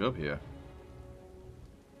really good job here.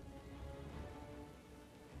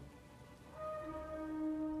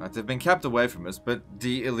 Right, they've been capped away from us, but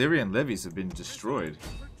the Illyrian levies have been destroyed.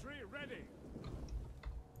 Infantry ready.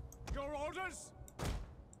 Your orders?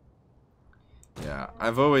 Yeah,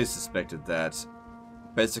 I've always suspected that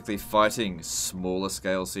basically fighting smaller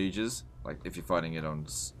scale sieges, like if you're fighting it on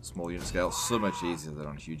small unit scale, so much easier than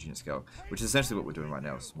on huge unit scale, which is essentially what we're doing right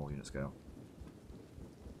now, small unit scale.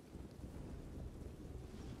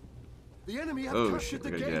 The enemy have Oh captured shit,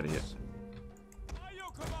 we the gotta get out of here. gates. By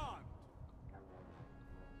your command.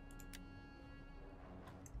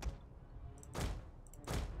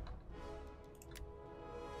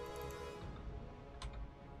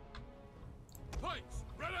 Pikes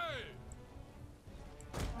ready.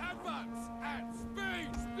 Advance at speed.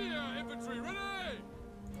 Spear infantry ready.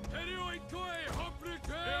 Heavyweight koi hoplites.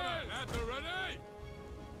 At the ready.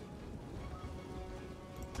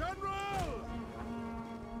 General.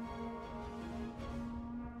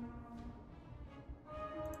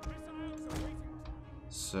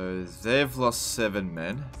 So they've lost 7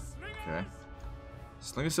 men. Okay.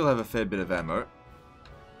 Slingers still have a fair bit of ammo.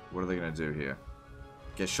 What are they going to do here?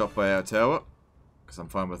 Get shot by our tower? Because I'm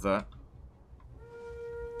fine with that.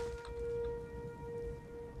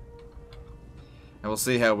 And we'll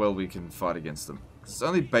see how well we can fight against them. It's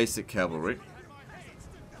only basic cavalry.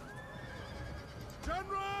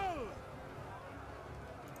 General!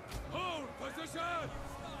 Hold position!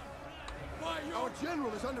 Our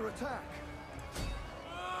general is under attack.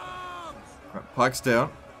 Arms! Right, pikes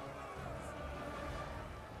down.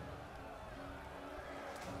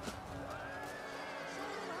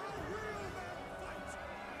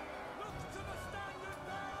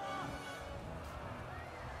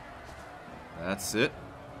 That's it.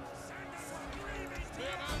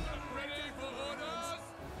 Ready for orders!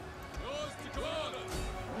 Yours to command!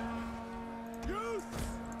 Youth!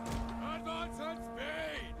 Advance at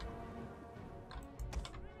speed!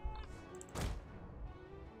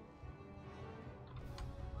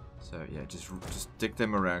 So yeah, just dick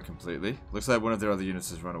them around completely. Looks like one of their other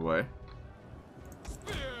units has run away.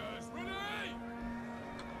 Spears ready!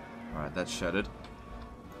 Alright, that's shattered.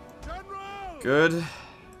 General! Good.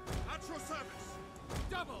 At your service!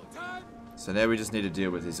 Double time! So now we just need to deal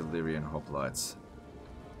with these Illyrian hoplites.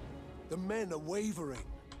 The men are wavering.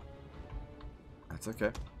 That's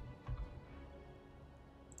okay.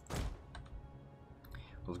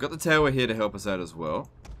 We've got the tower here to help us out as well.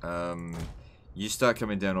 You start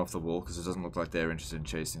coming down off the wall because it doesn't look like they're interested in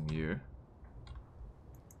chasing you.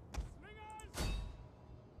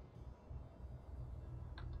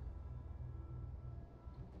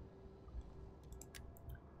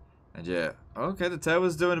 And yeah, okay, the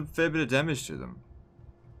tower's doing a fair bit of damage to them.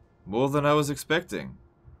 More than I was expecting.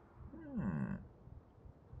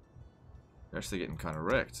 They're actually getting kind of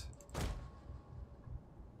wrecked.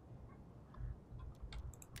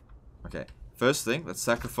 Okay, first thing, let's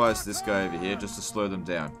sacrifice this guy over here just to slow them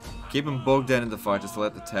down. Keep them bogged down in the fight just to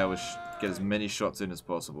let the tower get as many shots in as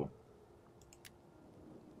possible.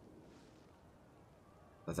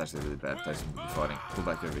 That's actually a really bad place to be fighting. Pull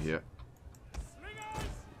back over here.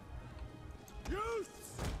 Youths!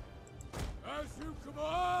 As you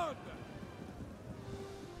command!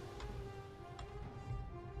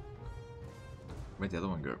 Where'd the other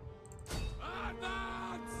one go?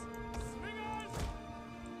 Advance! Slingers!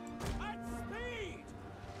 At speed!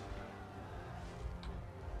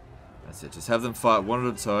 That's it. Just have them fight one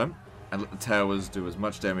at a time and let the towers do as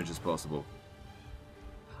much damage as possible.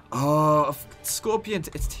 Oh, Scorpion,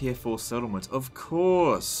 it's tier 4 settlement, of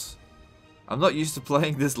course. I'm not used to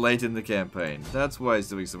playing this late in the campaign. That's why it's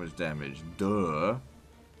doing so much damage. Duh.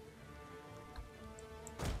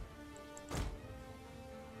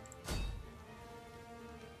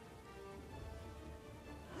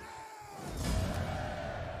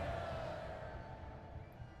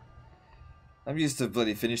 I'm used to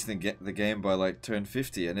bloody finishing the game by like turn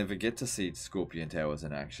 50. I never get to see Scorpion Towers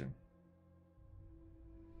in action.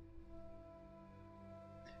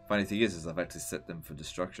 Funny thing is I've actually set them for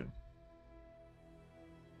destruction.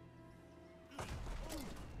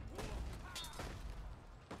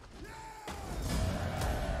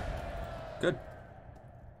 Good.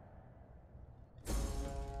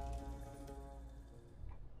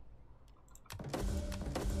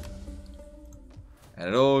 And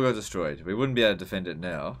it all got destroyed. We wouldn't be able to defend it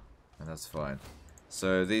now, and that's fine.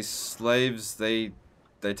 So these slaves, they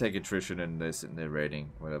take attrition and they're sitting there raiding,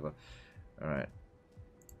 whatever. Alright.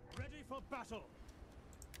 Ready for battle!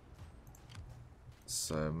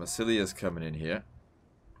 So Massilia's coming in here.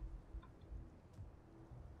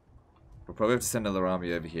 We'll probably have to send another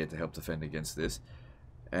army over here to help defend against this.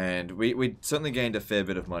 And we certainly gained a fair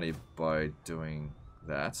bit of money by doing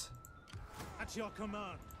that. At your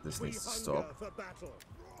command! This We needs to hunger stop. for battle.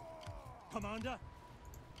 Commander,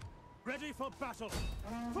 ready for battle,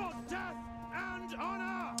 for death and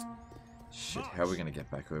honor. Shit, how are we going to get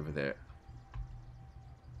back over there?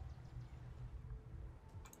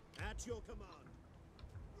 At your command.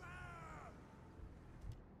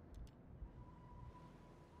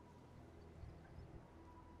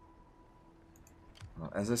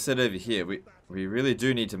 Well, as I said over here, we really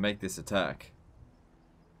do need to make this attack.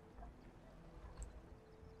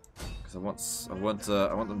 Because I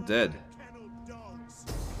want them dead.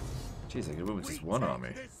 Jeez, I could win with just one army.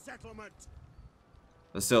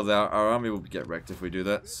 But still, our army will get wrecked if we do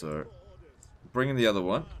that, so bring in the other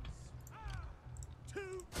one.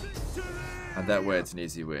 And that way it's an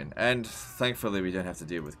easy win. And thankfully we don't have to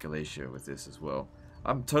deal with Galatia with this as well.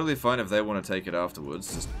 I'm totally fine if they want to take it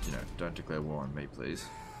afterwards. Just, you know, don't declare war on me, please.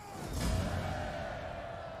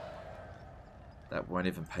 That won't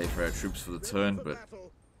even pay for our troops for the turn, but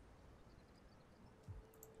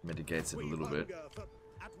mitigates it a little bit.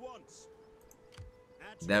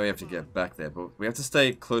 Now we have to get back there, but we have to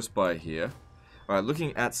stay close by here. Alright,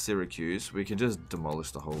 looking at Syracuse, we can just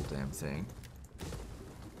demolish the whole damn thing.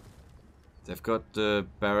 They've got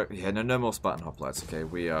barrack. Yeah, no more Spartan hoplites. Okay,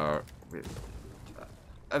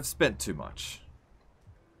 I've spent too much.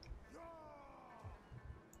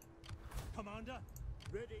 Commander,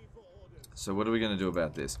 ready for orders. So what are we going to do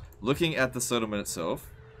about this? Looking at the settlement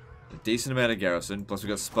itself, a decent amount of garrison, plus we've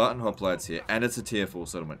got Spartan hoplites here, and it's a tier 4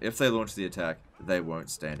 settlement. If they launch the attack, they won't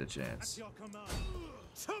stand a At chance. your command.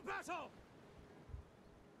 To battle!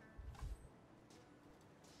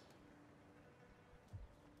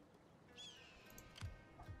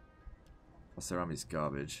 Plus their army's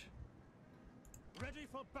garbage. Ready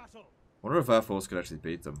for battle. Wonder if our force could actually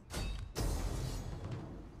beat them.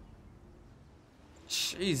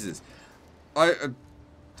 Jesus.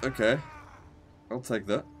 Okay. I'll take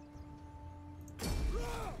that.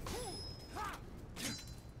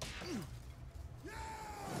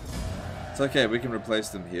 It's okay, we can replace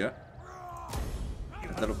them here.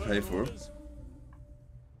 That'll pay for them.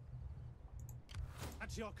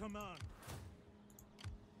 At your command.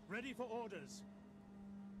 Ready for orders.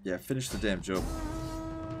 Yeah, finish the damn job.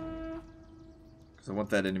 Because I want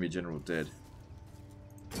that enemy general dead.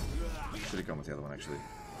 Should have gone with the other one, actually.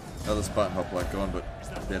 Another Spartan hoplite gone, but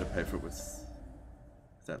better pay for it with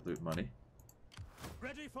that loot money.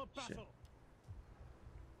 Ready for battle. Shit.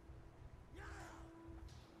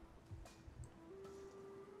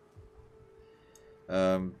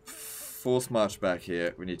 Force march back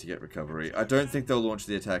here. We need to get recovery. I don't think they'll launch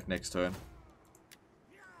the attack next turn.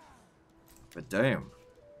 But damn.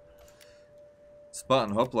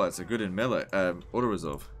 Spartan hoplites are good in melee.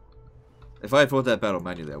 Auto-resolve. If I had fought that battle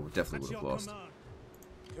manually, I definitely would have lost.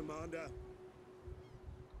 Commander.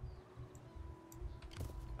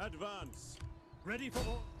 Advance. Ready for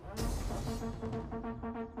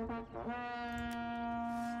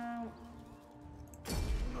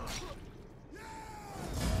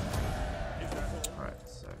Alright,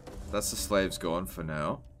 so that's the slaves gone for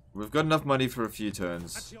now. We've got enough money for a few At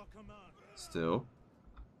turns your command. still.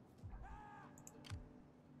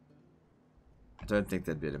 I don't think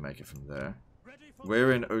they'd be able to make it from there. Ready for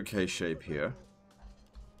We're in okay shape here.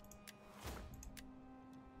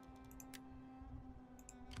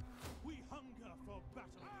 We hunger for battle.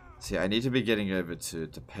 See, I need to be getting over to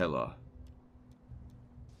Pella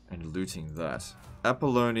and looting that.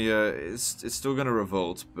 Apollonia is still going to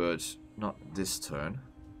revolt, but not this turn.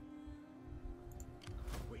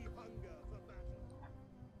 We hunger for battle.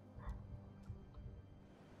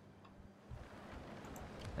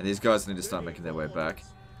 And these guys need to start making their way back.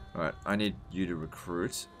 Alright, I need you to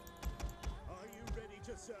recruit. Are you ready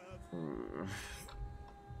to serve?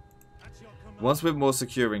 At your command. Once we're more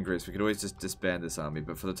secure in Greece, we could always just disband this army,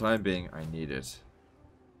 but for the time being, I need it.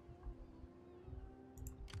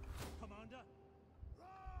 Commander.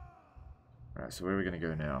 Alright, so where are we going to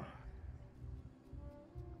go now?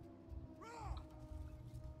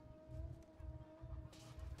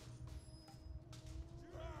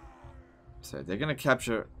 So they're going to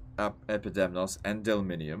capture Epidamnos and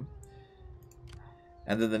Delminium.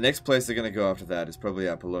 And then the next place they're going to go after that is probably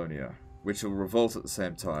Apollonia, which will revolt at the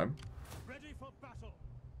same time. Ready for battle.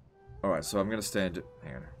 Alright, so I'm going to stand...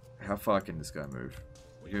 Hang on. How far can this guy move?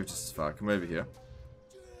 Move just as far. Come over here.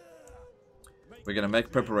 We're going to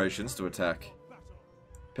make preparations to attack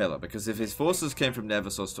Pella, because if his forces came from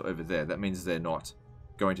Navisos to over there, that means they're not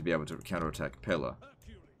going to be able to counterattack Pella.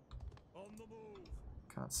 Hercule. On the move.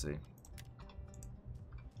 Can't see.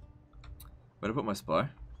 Where to put my spy?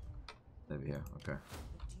 Over here, okay.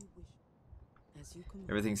 What do you wish? As you command,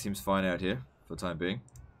 Everything seems fine out here, for the time being.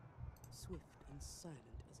 swift and silent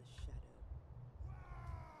as a shadow.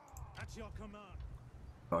 At your command.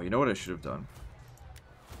 Oh, you know what I should have done?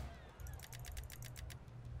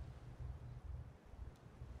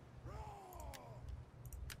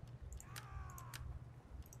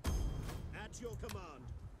 At your command.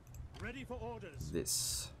 Ready for orders.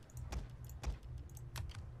 This.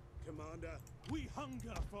 Commander. We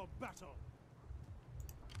hunger for battle.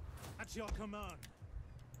 At your command.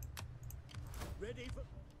 Ready for...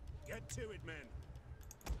 Get to it, men.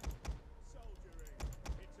 Soldiering.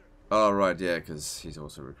 It's a... Oh, right, yeah, because he's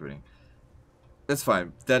also recruiting. That's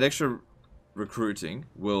fine. That extra recruiting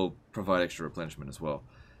will provide extra replenishment as well.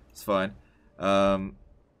 It's fine. What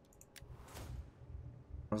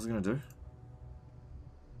was I going to do?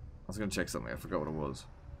 I was going to check something. I forgot what it was.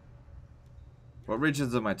 What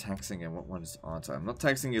regions am I taxing and what ones aren't I? I'm not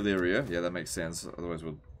taxing Illyria. Yeah, that makes sense. Otherwise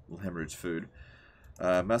we'll hemorrhage food.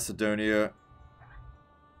 Macedonia.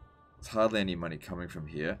 There's hardly any money coming from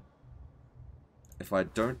here. If I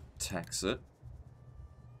don't tax it,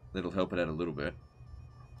 that'll help it out a little bit.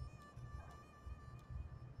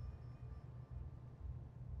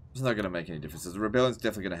 It's not going to make any difference. The rebellion's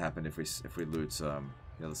definitely going to happen if we loot the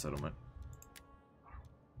other settlement.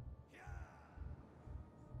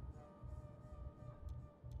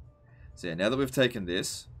 So yeah, now that we've taken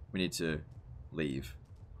this, we need to leave.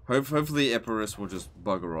 Hopefully Epirus will just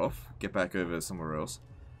bugger off, get back over somewhere else,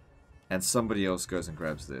 and somebody else goes and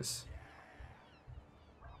grabs this.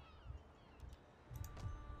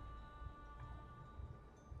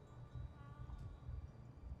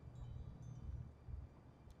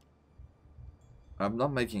 I'm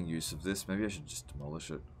not making use of this. Maybe I should just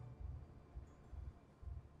demolish it.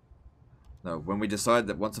 No, when we decide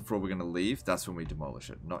that once and for all we're going to leave, that's when we demolish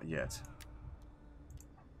it. Not yet.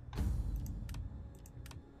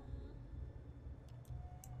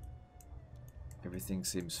 Everything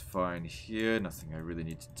seems fine here. Nothing I really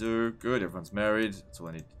need to do. Good, everyone's married. That's all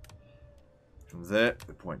I need. From there,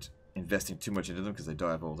 the point. Investing too much into them because they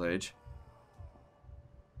die of old age.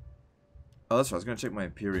 Oh, that's right. I was going to check my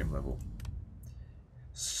Imperium level.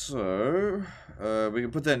 So, we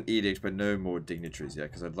can put that in edict, but no more dignitaries yet,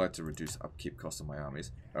 because I'd like to reduce upkeep costs on my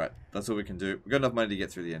armies. Alright, that's all we can do. We've got enough money to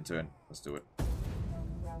get through the end turn. Let's do it.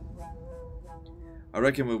 I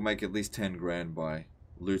reckon we'll make at least 10 grand by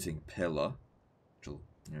looting Pella, which will,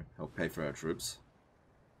 you know, help pay for our troops.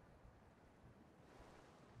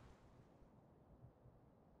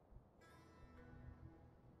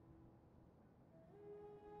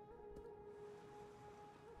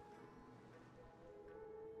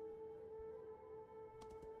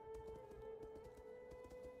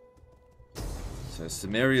 So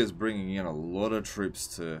Samaria is bringing in a lot of troops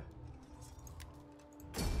to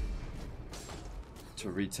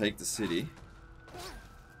retake the city.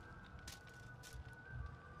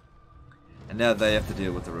 And now they have to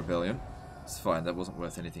deal with the rebellion. It's fine, that wasn't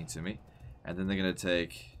worth anything to me. And then they're going to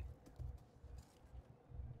take...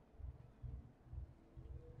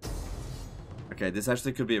 Okay, this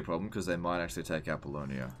actually could be a problem because they might actually take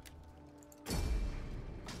Apollonia.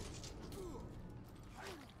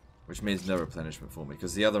 Which means no replenishment for me,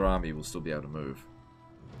 because the other army will still be able to move.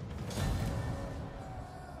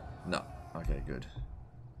 No. Okay, good.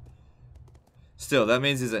 Still, that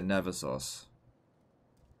means he's at Navassos.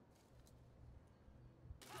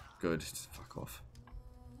 Good. Just fuck off.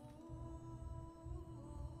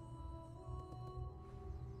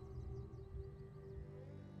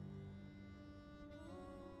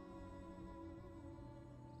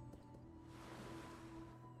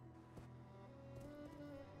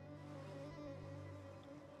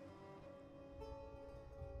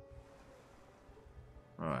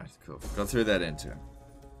 Alright, cool. Got through that intern.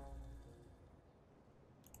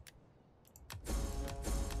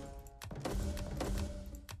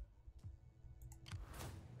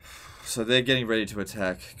 So they're getting ready to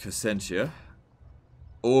attack Crescentia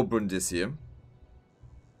or Brundisium.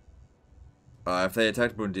 If they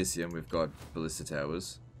attack Brundisium, we've got Ballista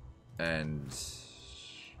Towers. And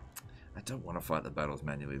I don't want to fight the battles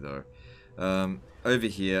manually though. Over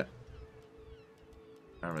here,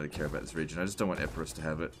 I don't really care about this region. I just don't want Epirus to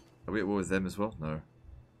have it. Are we at war with them as well? No.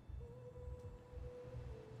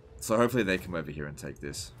 So hopefully they come over here and take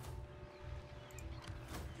this.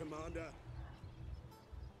 Commander.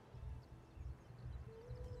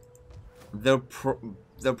 They'll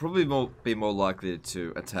probably be more likely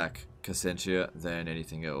to attack Crescentia than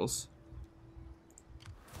anything else.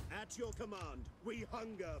 At your command, we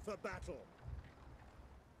hunger for battle.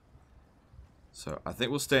 So I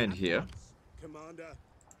think we'll stand here. Commander.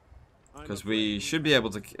 Because we should be able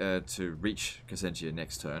to reach Crescentia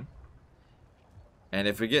next turn. And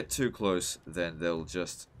if we get too close, then they'll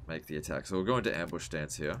just make the attack. So we'll go into ambush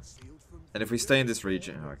stance here. And if we stay in this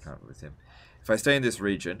region... Oh, I can't with him. If I stay in this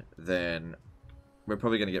region, then we're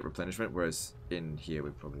probably going to get replenishment, whereas in here we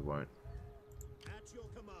probably won't. At your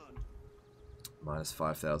command. Minus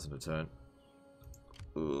 5,000 a turn.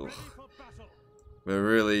 Ugh. We're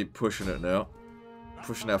really pushing it now.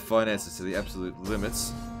 Pushing our finances to the absolute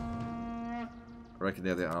limits. I reckon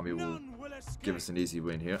the other army will give us an easy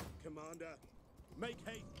win here. Commander. Make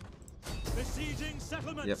haste. Besieging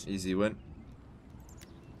settlement. Yep, easy win.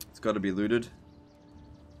 It's got to be looted.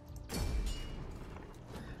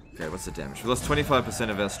 Okay, what's the damage? We lost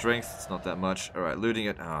 25% of our strength. It's not that much. Alright, looting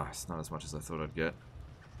it. Ah, it's not as much as I thought I'd get.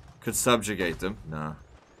 Could subjugate them. Nah.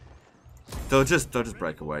 They'll just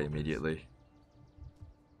break away immediately.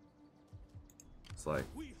 It's like...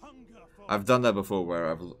 I've done that before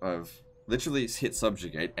where I've literally hit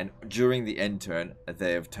subjugate, and during the end turn,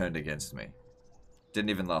 they have turned against me. Didn't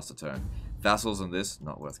even last a turn. Vassals on this,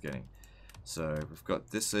 not worth getting. So, we've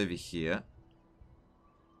got this over here.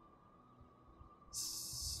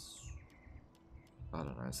 I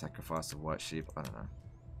don't know, sacrifice of white sheep, I don't know.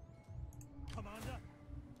 Commander.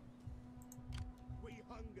 We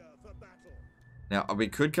hunger for battle. Now, we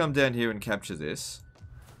could come down here and capture this.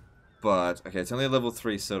 But okay, it's only a level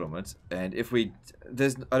 3 settlement, and if we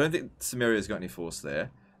I don't think Samaria's got any force there,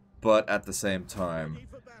 but at the same time,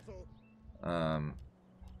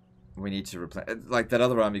 we need to replace. Like that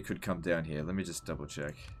other army could come down here. Let me just double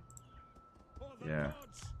check. Yeah,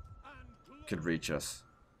 could reach us,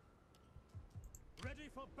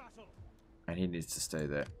 and he needs to stay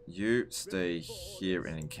there. You stay here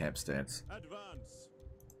and in camp stance. Advance.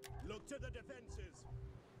 Look to the defenses.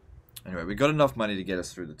 Anyway, we got enough money to get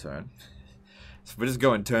us through the turn. So we're just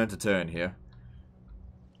going turn to turn here.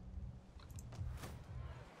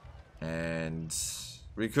 And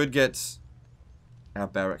we could get our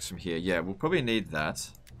barracks from here. Yeah, we'll probably need that.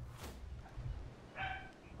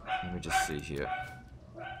 Let me just see here.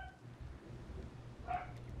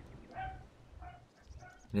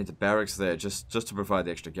 Need the barracks there just to provide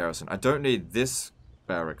the extra garrison. I don't need this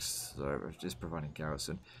barracks though, just providing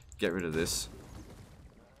garrison. Get rid of this.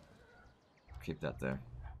 Keep that there.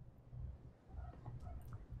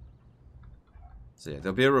 So yeah,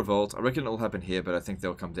 there'll be a revolt. I reckon it'll happen here, but I think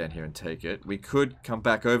they'll come down here and take it. We could come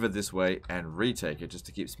back over this way and retake it just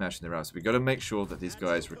to keep smashing their ass. We got to make sure that these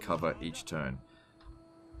guys recover each turn.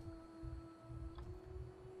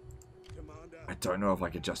 I don't know if I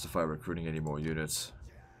could justify recruiting any more units.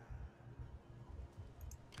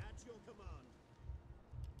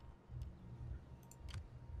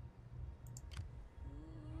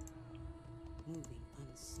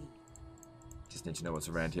 Just need to know what's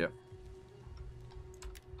around here.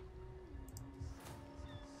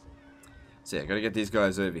 So yeah, gotta get these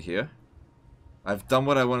guys over here. I've done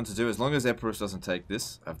what I wanted to do. As long as Epirus doesn't take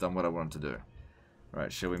this, I've done what I wanted to do.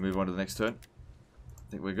 Alright, shall we move on to the next turn?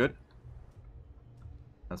 Think we're good?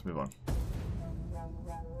 Let's move on.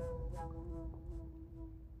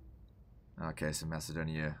 Okay, so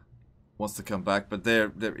Macedonia wants to come back, but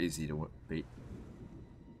they're easy to beat.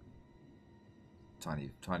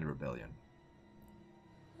 Tiny rebellion.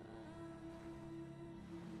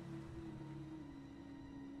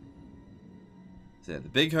 So yeah, the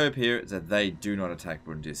big hope here is that they do not attack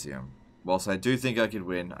Brundisium. Whilst I do think I could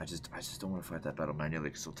win, I just don't want to fight that battle manually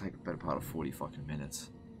because it'll take a better part of 40 fucking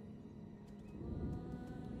minutes.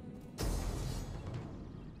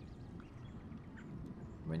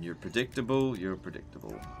 When you're predictable, you're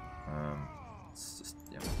predictable. It's just,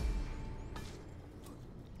 yeah.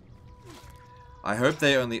 I hope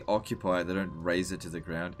they only occupy it, they don't raze it to the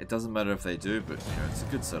ground. It doesn't matter if they do, but you know, it's a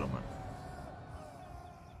good settlement.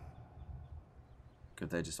 Good,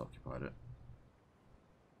 they just occupied it.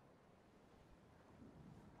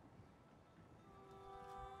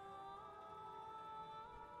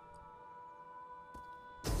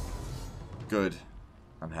 Good.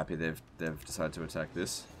 I'm happy they've decided to attack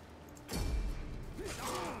this.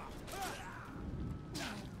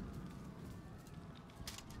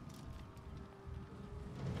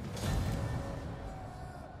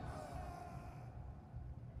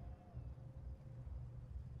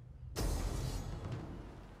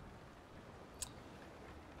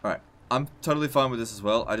 Alright, I'm totally fine with this as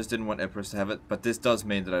well. I just didn't want Epirus to have it, but this does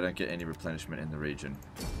mean that I don't get any replenishment in the region.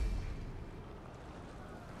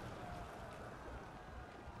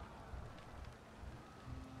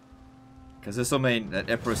 Because this will mean that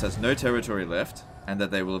Epirus has no territory left, and that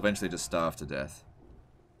they will eventually just starve to death.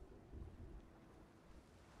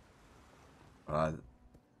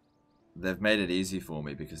 They've made it easy for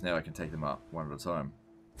me, because now I can take them up one at a time.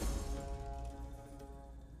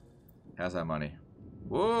 How's our money?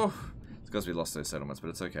 Whoa! It's because we lost those settlements, but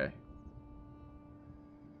it's okay.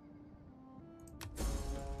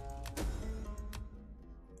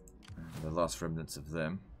 And the last remnants of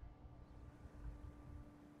them.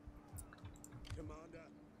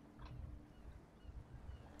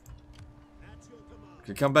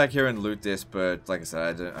 Could come back here and loot this, but like I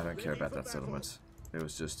said, I don't care about that settlement. It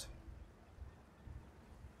was just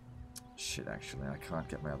shit. Actually, I can't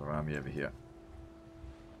get my other army over here.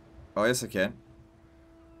 Oh yes, I can.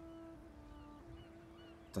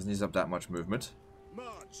 Doesn't use up that much movement.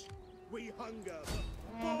 March, we hunger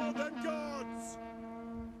for the gods.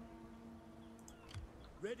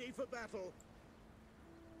 Ready for battle.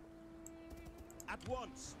 At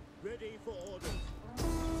once, ready for orders.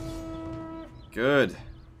 Good.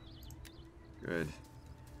 Good.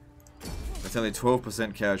 That's only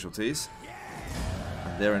 12% casualties.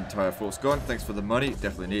 And their entire force gone. Thanks for the money.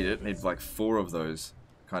 Definitely need it. Need like 4 of those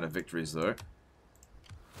kind of victories though.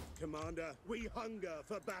 Commander, we hunger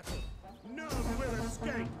for battle. None will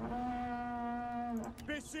escape.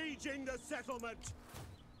 Besieging the settlement.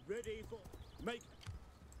 Ready for... Make...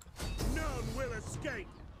 None will escape.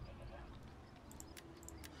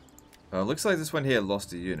 Looks like this one here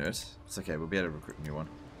lost a unit. It's okay, we'll be able to recruit a new one.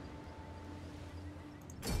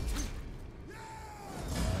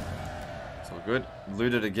 It's all good.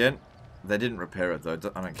 Loot it again. They didn't repair it though.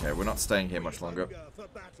 I don't care. We're not staying here much longer. For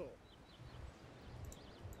battle.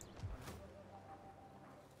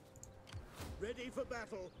 Ready for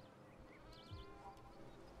battle.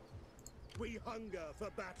 We hunger for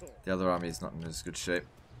battle. The other army is not in as good shape.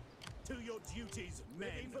 To your duties, men.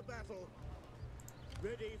 Ready for battle.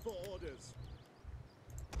 Ready for orders.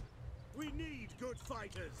 We need good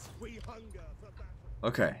fighters. We hunger for battle.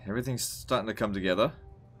 Okay, everything's starting to come together.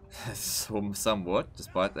 Somewhat,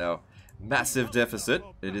 despite our massive deficit.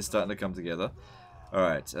 It is starting to come together.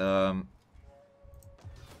 Alright, so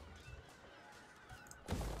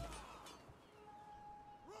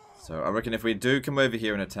I reckon if we do come over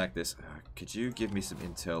here and attack this, could you give me some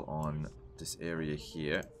intel on this area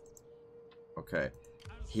here? Okay,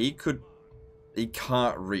 he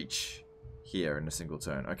can't reach here in a single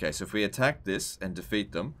turn. Okay, so if we attack this and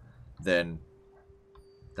defeat them, then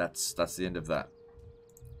that's the end of that.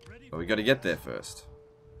 But we got to get there first.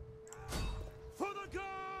 For the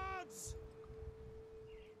gods!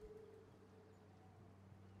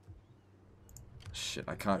 Shit,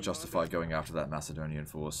 I can't justify going after that Macedonian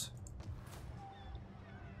force.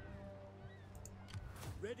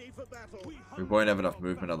 Ready for battle. We won't have enough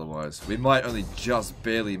movement otherwise. We might only just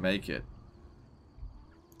barely make it.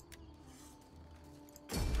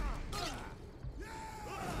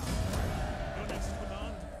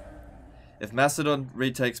 If Macedon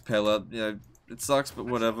retakes Pella, you know, it sucks, but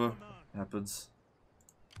whatever. Happens.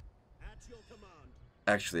 At your command.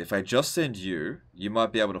 Actually, if I just send you, you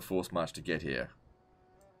might be able to force march to get here.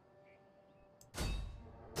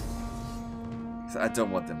 So I don't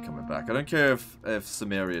want them coming back. I don't care if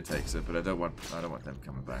Samaria takes it, but I don't want them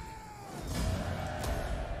coming back.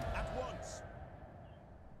 At once.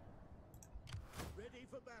 Ready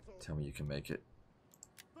for battle. Tell me you can make it.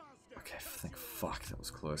 Faster. Okay, thank fuck, that was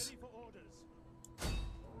close. Ready for orders.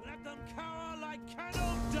 Let them cower like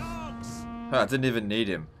kennel dogs. I didn't even need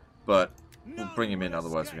him, but we'll bring him in,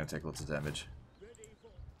 otherwise we're going to take lots of damage. Ready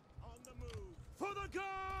for on the move. For the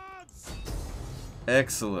gods.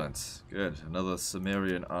 Excellent. Good. Another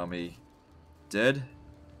Sumerian army dead.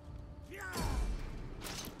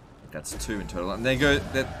 That's 2 in total. And they go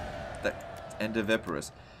that end of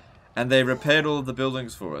Epirus. And they repaired all of the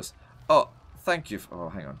buildings for us. Oh, thank you. Oh,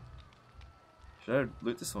 hang on. Should I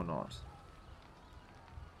loot this or not?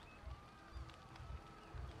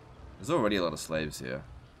 There's already a lot of slaves here.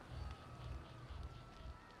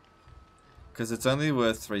 Because it's only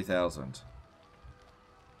worth 3,000.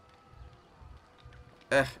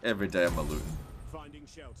 Every day I'm a looting. Finding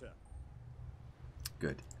shelter.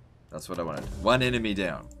 Good. That's what I wanted. 1 enemy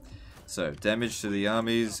down. So, damage to the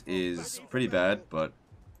armies is pretty bad, but...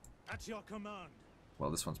 At your command. Well,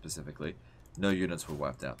 this one specifically. No units were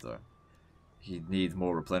wiped out, though. He needs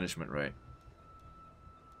more replenishment rate.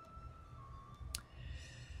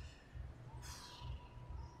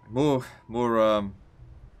 More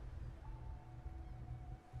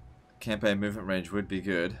campaign movement range would be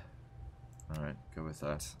good. Alright, go with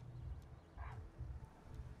that.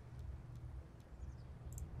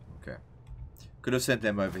 Okay. Could have sent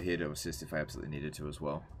them over here to assist if I absolutely needed to as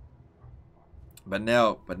well. But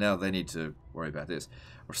now they need to worry about this.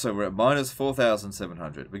 So we're at minus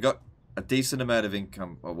 4,700. We got a decent amount of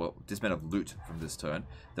income, or well, decent amount of loot from this turn.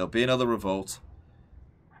 There'll be another revolt.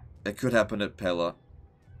 It could happen at Pella.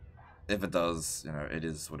 If it does, you know, it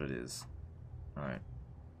is what it is. Alright.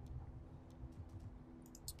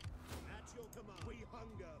 At your command. We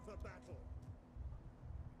hunger for battle.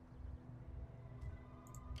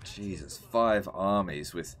 Jesus, 5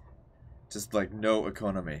 armies with just like no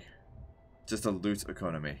economy. Just a loot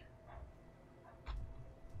economy.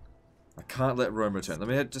 I can't let Rome return. Let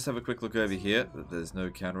me just have a quick look over here. There's no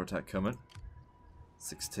counterattack coming.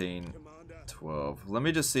 16, 12. Let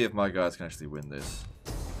me just see if my guys can actually win this.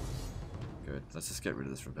 Good. Let's just get rid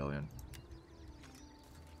of this rebellion.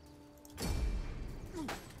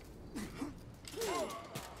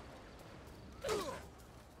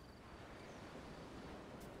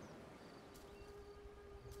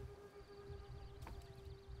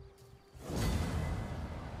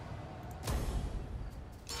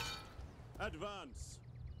 Advance.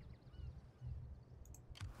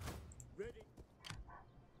 Ready.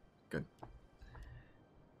 Good.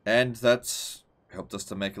 And that's helped us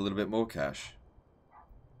to make a little bit more cash.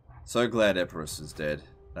 So glad Epirus is dead.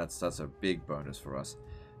 That's a big bonus for us.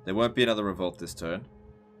 There won't be another revolt this turn.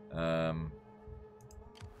 At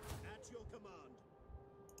your command.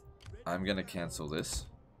 I'm gonna cancel this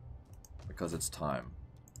because it's time.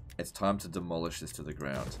 It's time to demolish this to the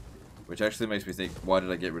ground. Which actually makes me think, why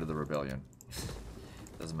did I get rid of the rebellion?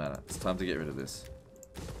 Doesn't matter. It's time to get rid of this.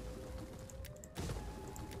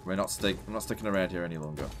 I'm not sticking around here any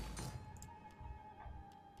longer.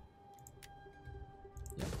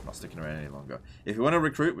 Yeah, I'm not sticking around any longer. If we want to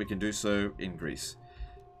recruit, we can do so in Greece.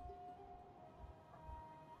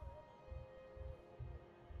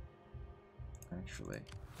 Actually,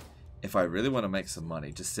 if I really want to make some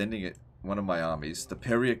money, just sending it one of my armies, the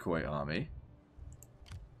Periakoi army,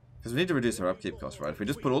 because we need to reduce our upkeep costs, right? If we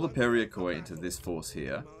just put all the Periakoi into this force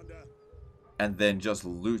here, and then just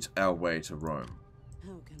loot our way to Rome.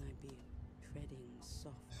 How can I be treading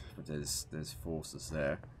soft? But there's forces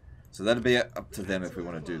there. So that'd be up to them if we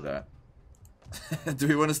want to do that. Do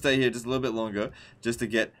we want to stay here just a little bit longer, just to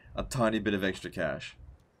get a tiny bit of extra cash?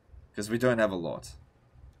 Because we don't have a lot.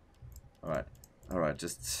 Alright. Alright,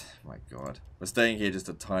 just... my god. We're staying here just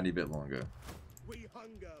a tiny bit longer. We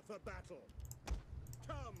hunger for battle.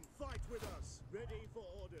 Come, fight with us. Ready for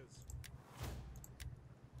orders.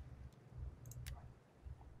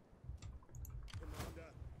 Commander.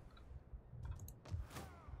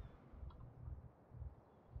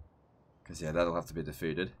 Because, yeah, that'll have to be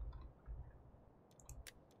defeated.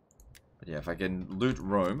 But yeah, if I can loot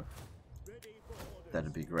Rome,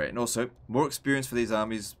 that'd be great. And also, more experience for these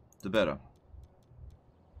armies, the better.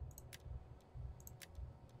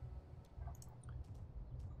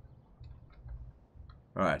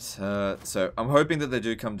 Alright, so I'm hoping that they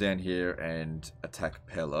do come down here and attack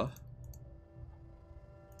Pella.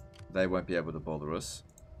 They won't be able to bother us.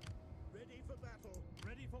 Ready for battle.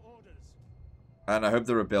 Ready for orders. And I hope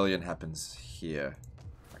the rebellion happens here.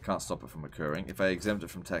 I can't stop it from occurring. If I exempt it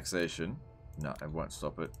from taxation, no, it won't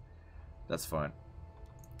stop it. That's fine.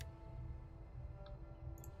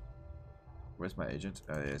 Where's my agent?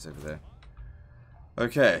 Oh, yeah, he's over there.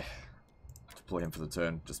 Okay. Deploy him for the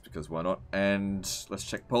turn, just because why not? And let's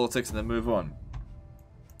check politics and then move on.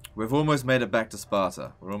 We've almost made it back to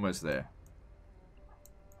Sparta. We're almost there.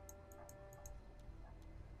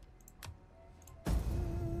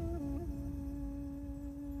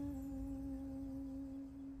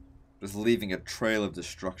 Just leaving a trail of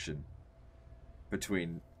destruction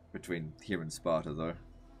between here and Sparta, though.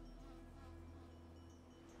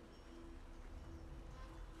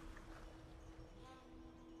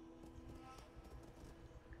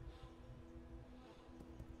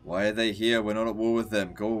 Why are they here? We're not at war with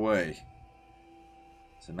them. Go away.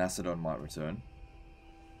 So Macedon might return.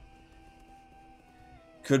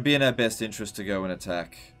 Could be in our best interest to go and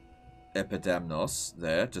attack Epidamnos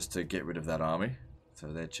there, just to get rid of that army. So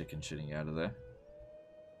they're chicken shitting out of there.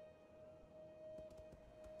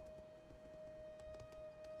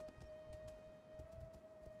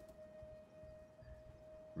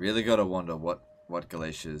 Really gotta wonder what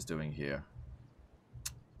Galatia is doing here.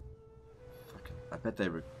 Fucking, I bet they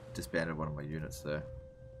disbanded one of my units there.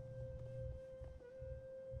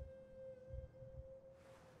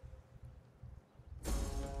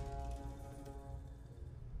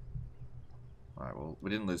 Alright, well, we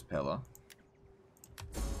didn't lose Pella.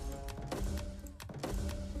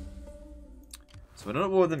 So we're not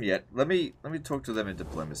at war with them yet. Let me talk to them in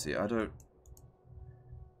diplomacy. They're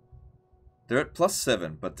at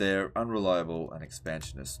 +7, but they're unreliable and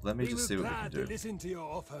expansionist. Let me just see what we can do. Listen to your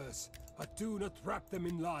offers, but do not wrap them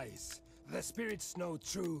in lies. The spirits know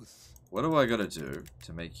truth. What do I gotta do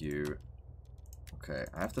to make you... Okay,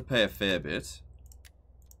 I have to pay a fair bit.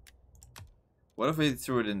 What if we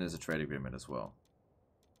threw it in as a trade agreement as well?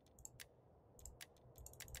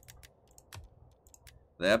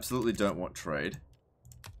 They absolutely don't want trade.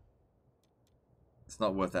 It's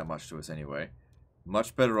not worth that much to us anyway.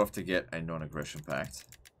 Much better off to get a non-aggression pact.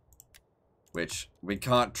 Which, we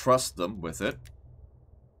can't trust them with it.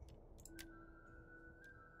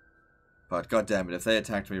 But goddammit, if they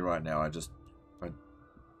attacked me right now, this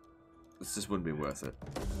just wouldn't be worth it.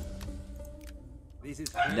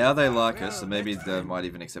 Now they like us, so maybe they might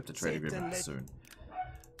even accept a trade agreement soon.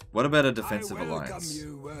 What about a defensive alliance?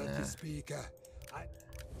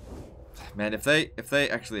 Man, if they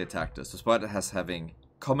actually attacked us, despite us having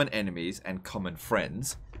common enemies and common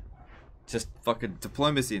friends, just fucking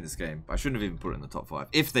diplomacy in this game. I shouldn't have even put it in the top 5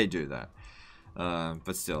 if they do that.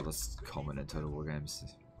 But still, that's common in Total War games.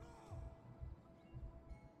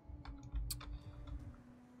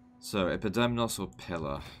 So, Epidamnos or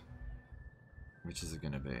Pella? Which is it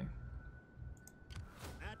going to be?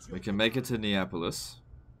 We can make it to Neapolis.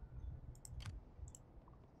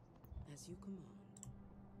 As you command.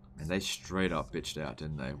 And they straight up bitched out,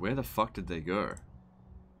 didn't they? Where the fuck did they go? As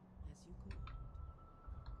you command.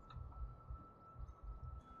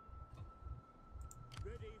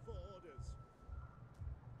 Ready for orders.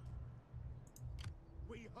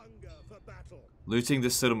 We hunger for battle. Looting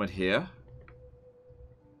this settlement here.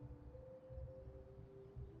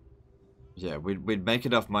 Yeah, we'd make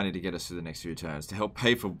enough money to get us through the next few turns to help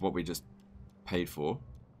pay for what we just paid for.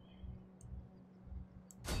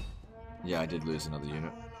 Yeah, I did lose another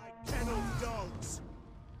unit. Kennel dogs.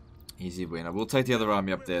 Easy win. I will take the other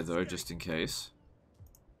army up there though, just in case.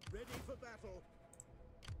 Ready for battle.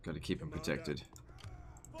 Got to keep them protected.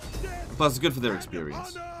 For death Plus, it's good for their and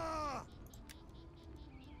experience. honor.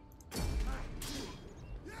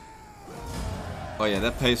 Oh yeah,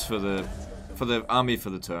 that pays for the army for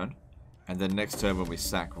the turn, and then next turn when we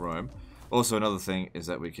sack Rome. Also, another thing is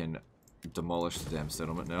that we can demolish the damn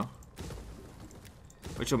settlement now,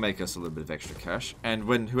 which will make us a little bit of extra cash. And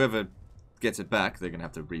when whoever gets it back, they're gonna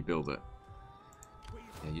have to rebuild it.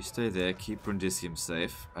 Yeah, you stay there. Keep Brundisium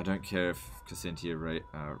safe. I don't care if Cassentia rate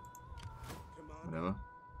whatever.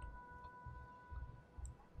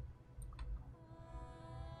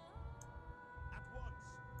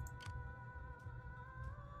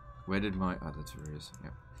 Where did my... Oh, that's where it is.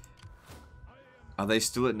 Yeah. Are they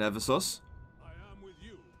still at Nevasos? I am with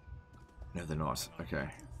you. No, they're not. Okay.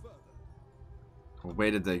 Well,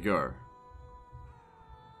 where did they go?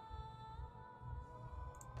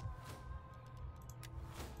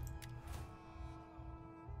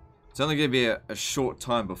 It's only going to be a short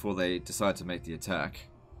time before they decide to make the attack.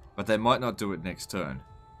 But they might not do it next turn.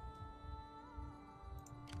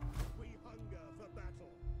 We hunger for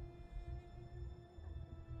battle.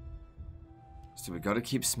 So we've got to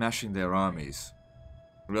keep smashing their armies.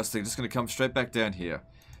 Or else they're just going to come straight back down here.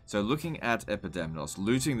 So looking at Epidamnos,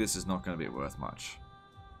 looting this is not going to be worth much.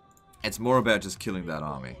 It's more about just killing that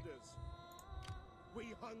army.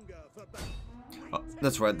 We hunger for battle. Oh,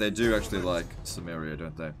 that's right, they do actually like Samaria,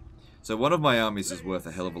 don't they? So one of my armies is worth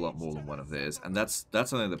a hell of a lot more than one of theirs, and that's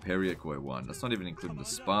only the Periakoi one. That's not even including the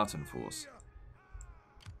Spartan force.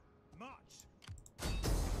 March.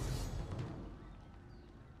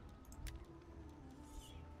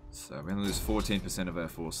 So we're going to lose 14% of our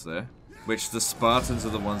force there. Which the Spartans are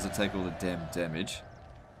the ones that take all the damn damage.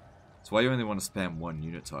 That's why you only want to spam one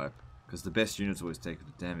unit type. Because the best units always take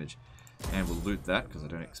the damage. And we'll loot that, because I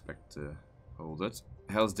don't expect to hold it.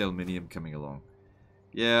 How's Delminium coming along?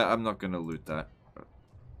 Yeah, I'm not going to loot that.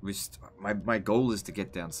 My goal is to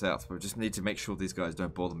get down south, but I just need to make sure these guys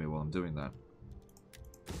don't bother me while I'm doing that.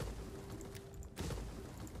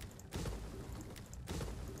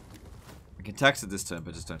 I can tax it this turn,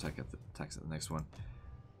 but just don't tax it the next one.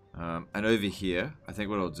 And over here, I think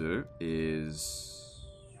what I'll do is...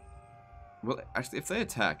 Well, actually, if they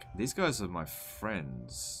attack, these guys are my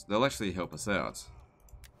friends. They'll actually help us out.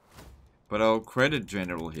 But I'll credit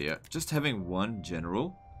General here. Just having one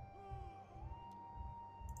General...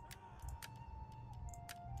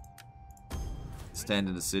 stand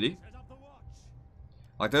in the city.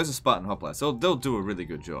 Like, those are Spartan hoplites. They'll do a really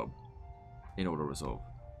good job in auto-resolve.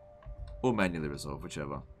 Or manually resolve,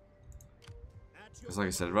 whichever. Because like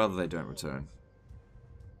I said, rather they don't return.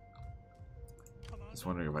 Just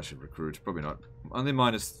wondering if I should recruit. Probably not. Only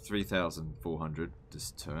minus 3,400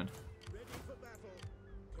 this turn.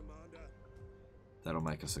 That'll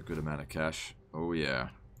make us a good amount of cash. Oh yeah.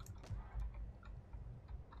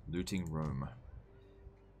 Looting Rome.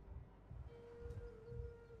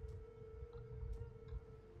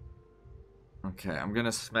 Okay, I'm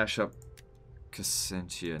gonna smash up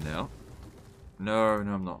Cassentia now. No,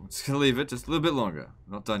 I'm not. I'm just gonna leave it just a little bit longer.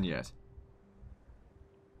 Not done yet.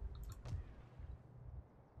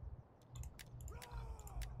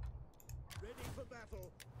 Ready for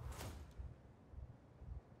battle.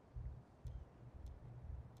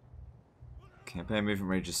 Campaign movement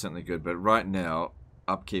range is certainly good, but right now,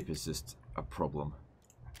 upkeep is just a problem.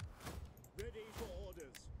 Ready for orders.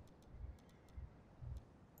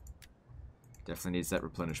 Definitely needs that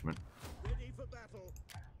replenishment. Ready for battle.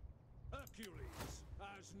 Hercules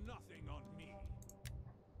has nothing on me.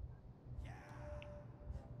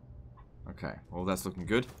 Okay, well that's looking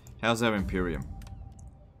good. How's our Imperium?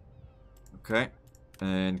 Okay.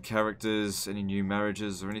 And characters, any new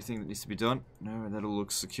marriages or anything that needs to be done? No, that all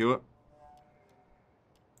looks secure.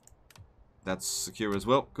 That's secure as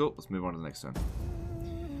well. Cool, let's move on to the next one.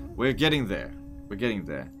 We're getting there. We're getting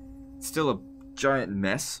there. It's still a giant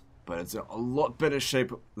mess, but it's in a lot better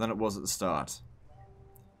shape than it was at the start.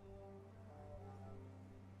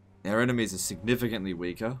 Our enemies are significantly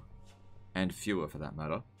weaker, and fewer for that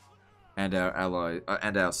matter. And our ally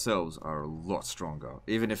and ourselves are a lot stronger,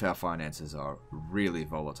 even if our finances are really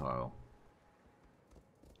volatile.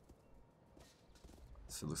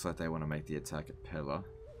 So it looks like they want to make the attack at Pella.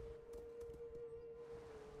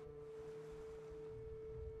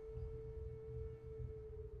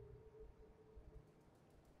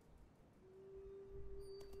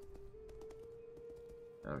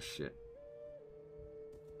 Oh shit.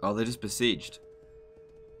 Oh, they're just besieged.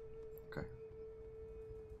 Okay.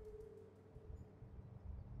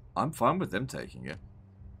 I'm fine with them taking it.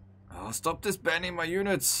 Oh, stop disbanding my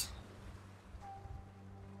units!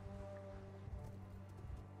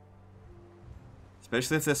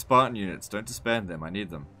 Especially if they're Spartan units. Don't disband them. I need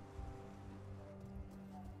them.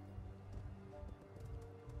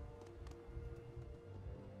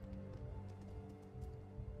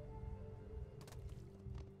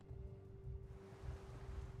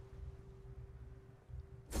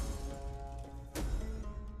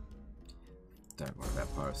 Don't worry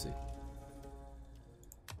about piracy.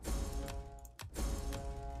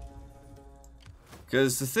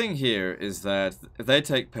 Because the thing here is that if they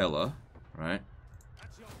take Pella, right? At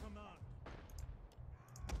your command.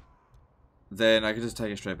 Then I can just take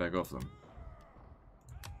it straight back off them.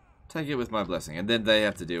 Take it with my blessing. And then they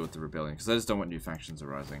have to deal with the rebellion. Because I just don't want new factions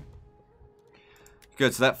arising.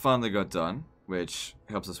 Good, so that finally got done. Which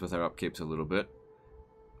helps us with our upkeeps a little bit.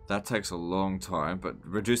 That takes a long time. But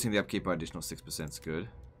reducing the upkeep by additional 6% is good.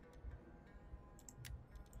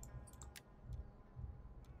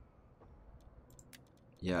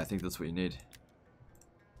 Yeah, I think that's what you need.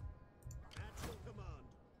 At your command.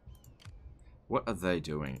 What are they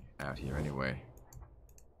doing out here anyway?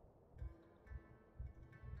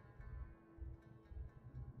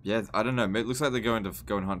 Yeah, I don't know. It looks like they're going to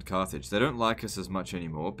go and hunt Carthage. They don't like us as much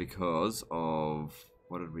anymore because of...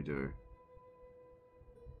 What did we do?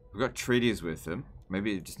 We've got treaties with them.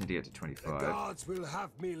 Maybe you just need to get to The 25. gods will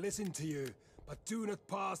have me listen to you, but do not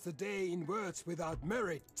pass the day in words without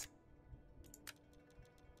merit.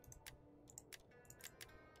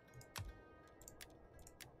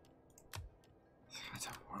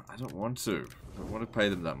 I don't want to. I don't want to pay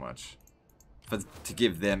them that much. To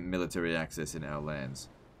give them military access in our lands.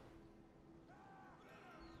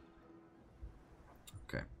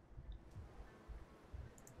 Okay.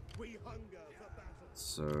 We hunger for battle.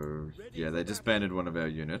 So, yeah, they disbanded one of our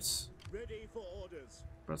units. Ready for orders.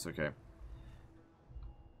 But that's okay. How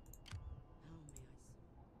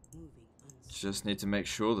may I moving unseen? Just need to make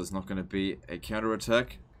sure there's not going to be a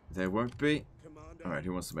counterattack. There won't be. Commander. Alright,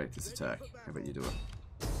 who wants to make this attack? How about you do it?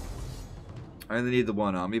 I only need the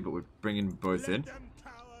one army, but we're bringing both in. Let them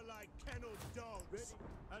cower like kennelled dogs.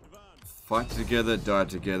 Advance. Fight together, die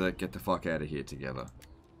together, get the fuck out of here together.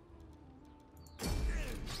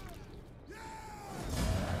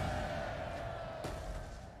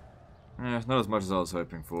 Not as much as I was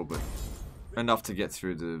hoping for, but enough to get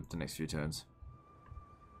through the next few turns.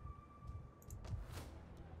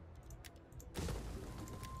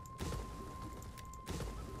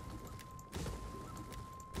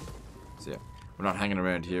 So yeah, we're not hanging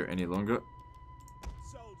around here any longer.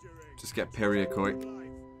 Soldiering. Just get Periakoi. Life.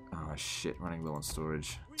 Oh shit, running low on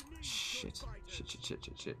storage. We need Shit. good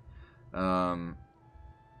fighters. Shit.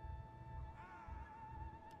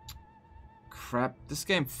 Crap. This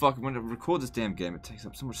game, when I record this damn game, it takes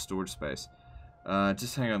up so much storage space.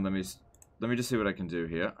 Just hang on, let me just see what I can do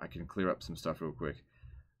here. I can clear up some stuff real quick.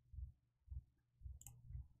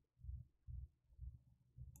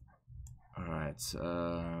 Alright,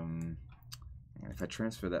 if I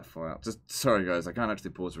transfer that file, sorry guys, I can't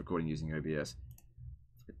actually pause recording using OBS.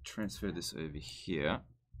 If I transfer this over here,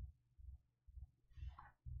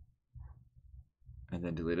 and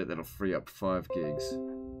then delete it, that'll free up 5 gigs.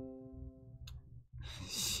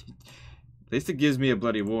 At least it gives me a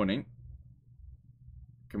bloody warning.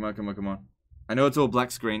 Come on. I know it's all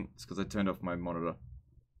black screen, it's because I turned off my monitor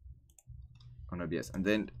on OBS. And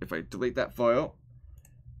then if I delete that file,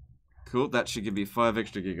 cool, that should give me 5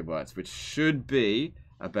 extra gigabytes, which should be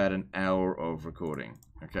about an hour of recording.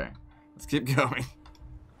 Okay, let's keep going.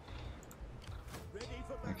 Ready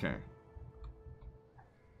for battle. Okay.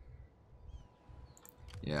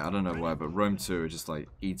 Yeah, I don't know why, but Rome 2 just like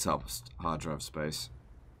eats up hard drive space.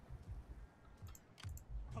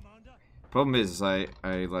 Commander. Problem is, I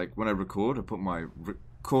like when I record, I put my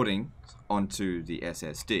recording onto the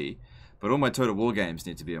SSD, but all my Total War games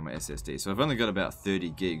need to be on my SSD. So I've only got about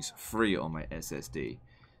 30 gigs free on my SSD.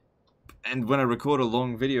 And when I record a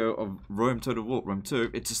long video of Rome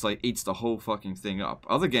 2, it just like eats the whole fucking thing up.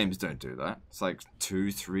 Other games don't do that. It's like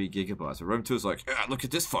 2-3 gigabytes. But Rome 2 is like, ah, look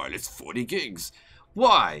at this file, it's 40 gigs.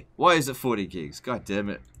 Why? Why is it 40 gigs? God damn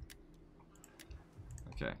it.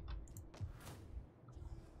 Okay.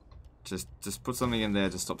 Just put something in there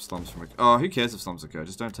to stop slums from... Oh, who cares if slums occur?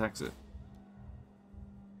 Just don't tax it.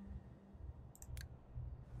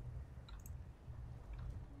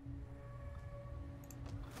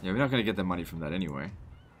 Yeah, we're not going to get the money from that anyway.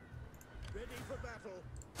 Ready for battle.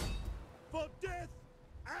 For death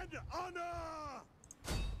and honor.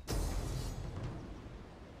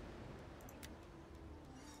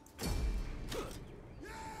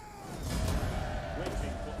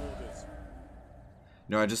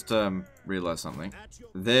 No, I just realized something.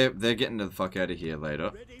 They're getting the fuck out of here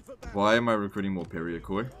later. Why am I recruiting more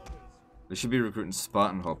Periakoi? They should be recruiting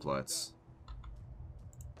Spartan hoplites.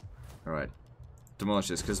 Alright. Demolish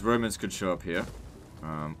this, because Romans could show up here.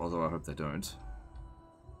 Although I hope they don't.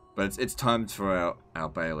 But it's time for our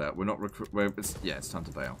bailout. We're not yeah, it's time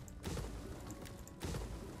to bail.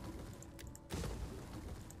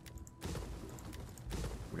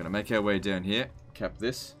 We're gonna make our way down here. Cap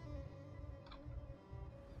this.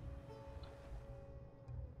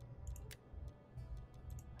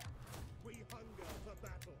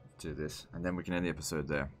 Do this, and then we can end the episode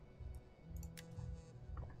there.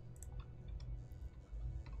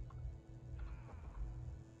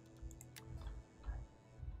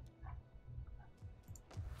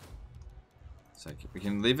 So we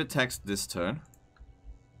can leave it taxed this turn.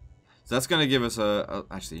 So that's going to give us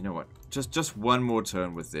actually, you know what? Just one more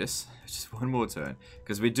turn with this. Just one more turn,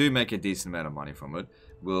 because we do make a decent amount of money from it.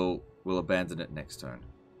 We'll abandon it next turn.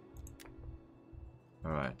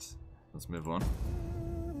 All right, let's move on.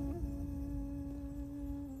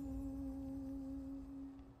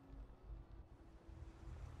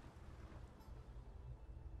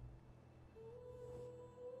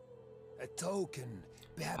 A token.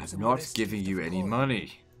 Perhaps I'm not giving you any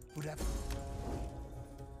money.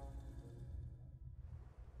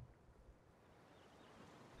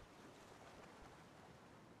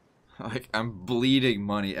 Like, I'm bleeding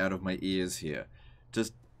money out of my ears here.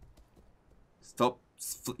 Just stop.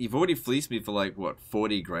 You've already fleeced me for like, what,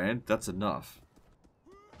 40 grand? That's enough.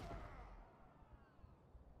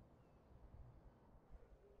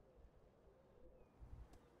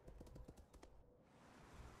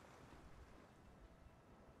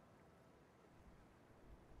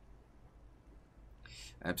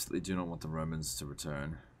 Absolutely do not want the Romans to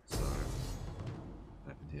return. So, what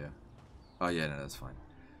happened here? Oh yeah, no, that's fine.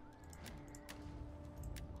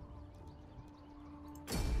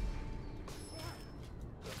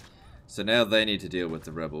 So now they need to deal with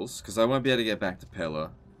the rebels, because I won't be able to get back to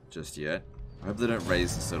Pella just yet. I hope they don't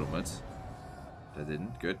raise the settlement. They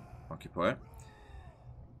didn't. Good. Occupy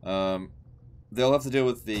it. They'll have to deal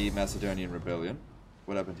with the Macedonian rebellion.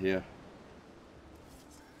 What happened here?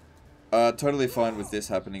 Totally fine with this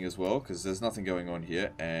happening as well, because there's nothing going on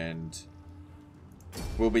here, and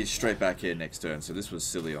we'll be straight back here next turn, so this was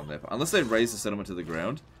silly on their part. Unless they raise the settlement to the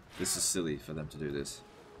ground, this is silly for them to do this.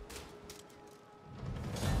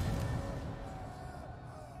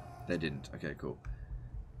 They didn't. Okay, cool.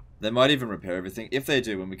 They might even repair everything. If they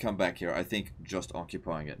do, when we come back here, I think just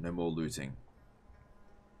occupying it, no more looting.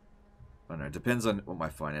 I don't know, it depends on what my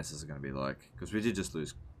finances are going to be like, because we did just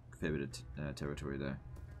lose a fair bit of territory there.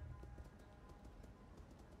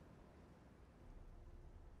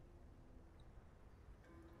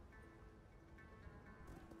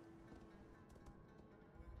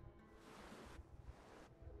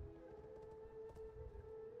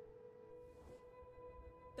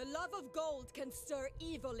 The love of gold can stir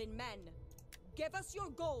evil in men. Give us your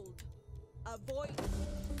gold. Avoid...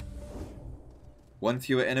 One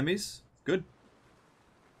fewer enemies? Good.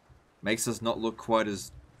 Makes us not look quite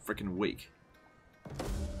as freaking weak.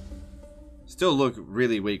 Still look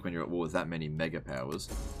really weak when you're at war with that many mega powers.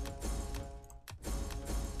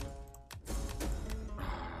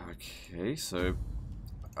 Okay, so...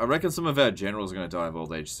 I reckon some of our generals are going to die of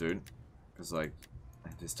old age soon. Because, like,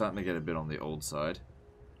 they're starting to get a bit on the old side.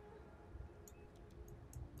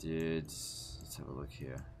 Let's have a look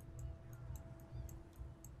here.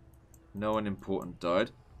 No one important died.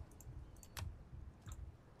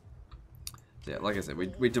 So yeah, like I said,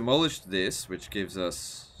 we demolished this, which gives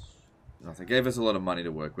us nothing. Gave us a lot of money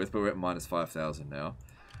to work with, but we're at minus 5,000 now.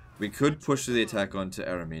 We could push the attack onto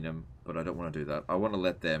Ariminum, but I don't want to do that. I want to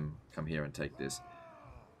let them come here and take this.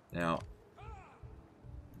 Now,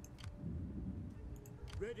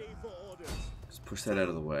 just push that out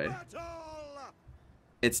of the way.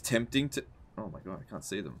 It's tempting to... Oh my god, I can't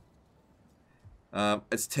see them.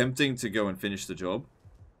 It's tempting to go and finish the job,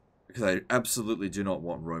 because I absolutely do not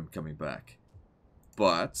want Rome coming back.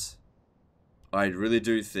 But I really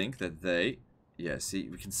do think that they... Yeah, see,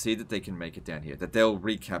 we can see that they can make it down here. That they'll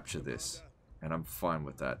recapture this. And I'm fine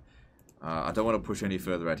with that. I don't want to push any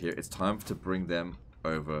further out here. It's time to bring them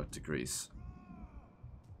over to Greece.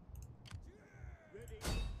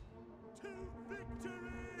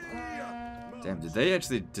 Damn, did they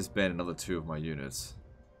actually disband another 2 of my units?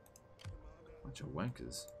 Bunch of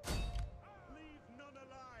wankers.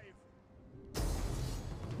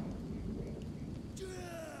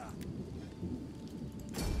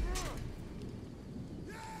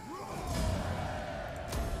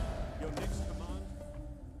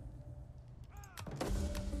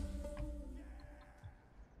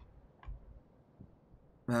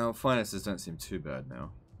 Well, finances don't seem too bad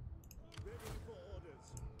now.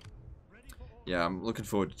 Yeah, I'm looking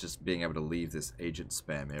forward to just being able to leave this agent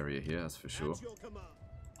spam area here, that's for sure.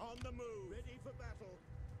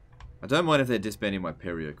 I don't mind if they're disbanding my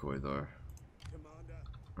Periokoi though.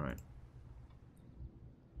 Right.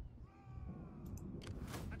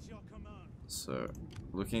 So,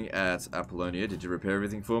 looking at Apollonia, did you repair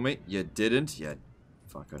everything for me? You didn't? Yeah,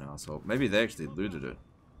 fucking asshole. Maybe they actually looted it.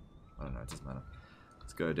 I don't know, it doesn't matter.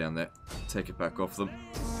 Let's go down there, take it back off them.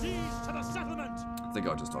 I think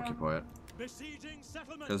I'll just occupy it.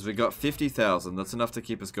 Because we got 50,000, that's enough to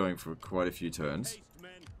keep us going for quite a few turns.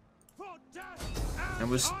 And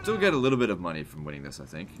we'll still get a little bit of money from winning this, I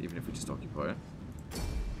think, even if we just occupy it.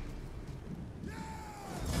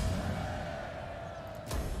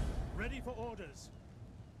 Ready for orders.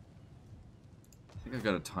 I think I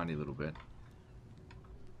got a tiny little bit.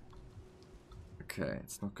 Okay,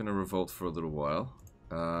 it's not going to revolt for a little while.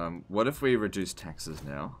 What if we reduce taxes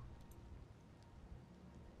now?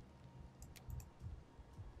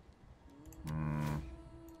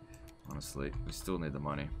 Honestly, we still need the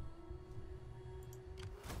money.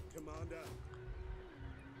 Commander.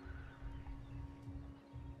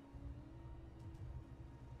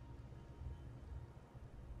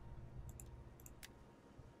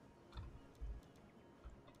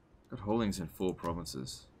 Got holdings in 4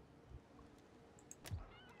 provinces.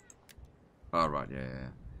 Oh, right, yeah.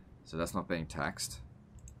 So that's not being taxed.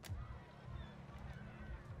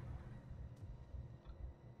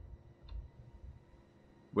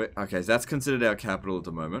 Okay, so that's considered our capital at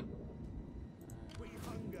the moment.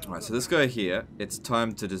 Alright, so this guy here, it's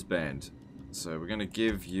time to disband. So we're going to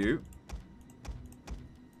give you...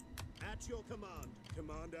 At your command,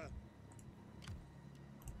 Commander.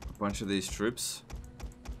 a bunch of these troops.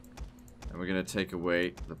 And we're going to take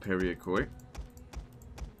away the Periokoi.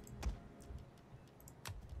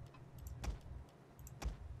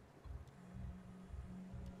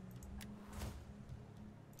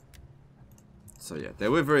 So yeah, they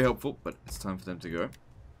were very helpful, but it's time for them to go.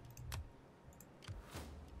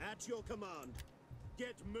 At your command.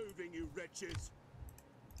 Get moving, you wretches.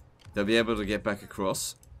 They'll be able to get back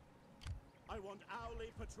across I want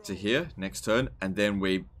hourly patrol. to here, next turn, and then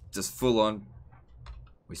we just full on,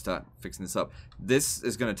 we start fixing this up. This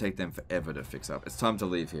is going to take them forever to fix up. It's time to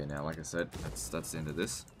leave here now, like I said. That's the end of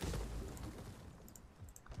this.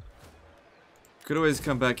 Could always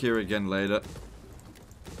come back here again later.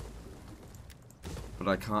 But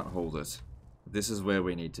I can't hold it. This is where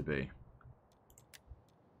we need to be.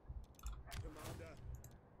 Commander.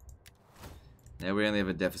 Now we only have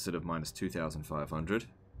a deficit of minus 2,500.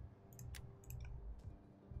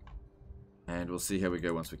 And we'll see how we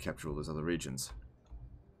go once we capture all those other regions.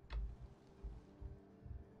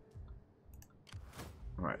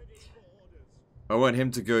 Alright. I want him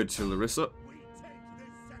to go to Larissa. We take this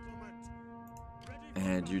settlement.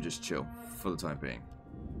 And you just chill for the time being.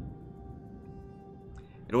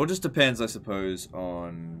 It all just depends, I suppose,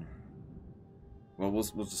 on... Well, we'll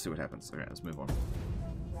just see what happens. Okay, let's move on.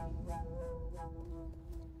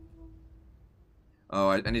 Oh,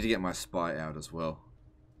 I need to get my spy out as well.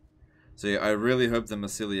 So yeah, I really hope that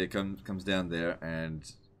Massilia comes down there and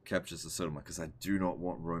captures the settlement, because I do not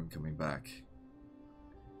want Rome coming back.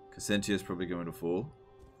 Cassentia is probably going to fall.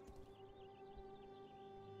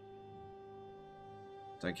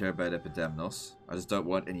 Don't care about Epidamnos. I just don't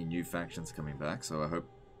want any new factions coming back, so I hope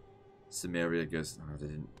Samaria goes... Oh, they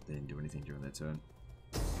didn't do anything during their turn.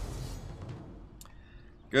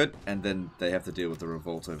 Good, and then they have to deal with the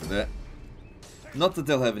revolt over there. Not that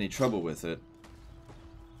they'll have any trouble with it.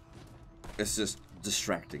 It's just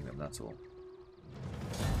distracting them, that's all.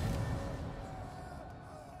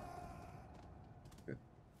 Good.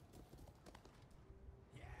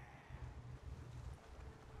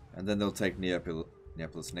 And then they'll take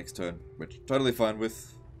Neapolis next turn, which totally fine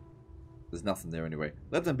with. There's nothing there anyway.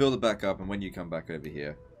 Let them build it back up, and when you come back over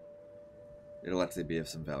here, it'll actually be of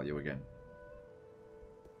some value again.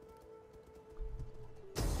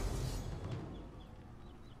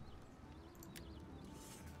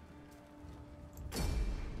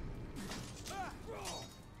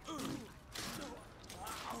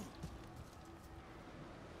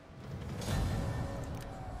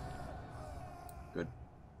 Good.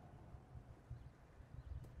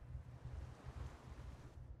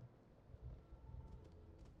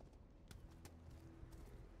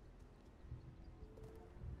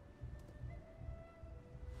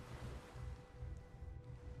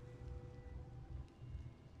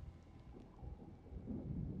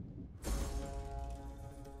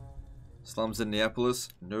 Slums in Neapolis,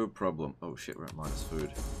 no problem. Oh shit, we're at minus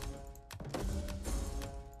food.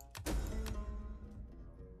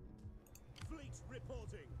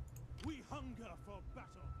 hunger for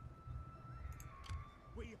battle.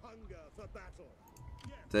 We hunger for battle.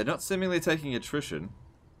 They're not seemingly taking attrition.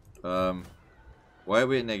 Why are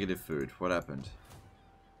we at negative food? What happened?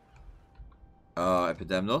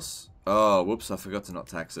 Epidemnos? Oh, whoops, I forgot to not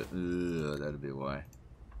tax it. Ugh, that'd be why.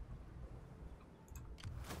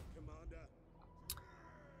 Commander.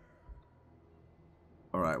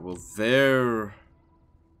 Alright, well, they're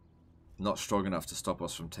not strong enough to stop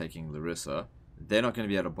us from taking Larissa. They're not going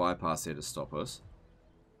to be able to bypass here to stop us.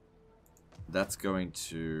 That's going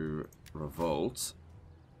to revolt.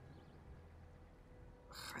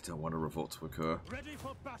 I don't want a revolt to occur. Ready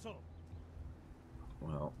for battle.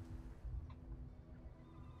 Well,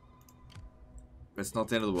 it's not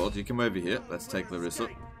the end of the world. You come over here. Let's take Larissa.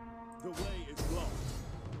 The way is blocked.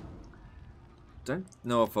 Don't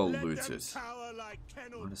know if I'll Let loot them it. cower like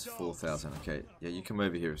kennel Minus dogs. 4,000. Okay, yeah, you come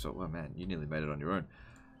over here. So, well, man, you nearly made it on your own.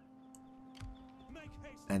 Make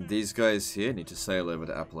haste, And men. these guys here need to sail over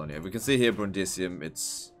to Apollonia. We can see here Brundisium.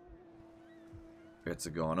 It's a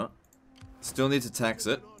goner. Still need to tax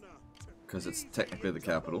it because it's technically the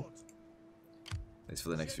capital. At least for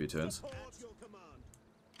the next few turns. Support your command.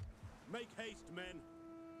 Make haste, men.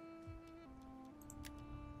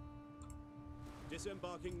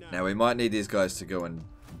 Disembarking now. Now we might need these guys to go and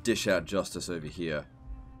dish out justice over here.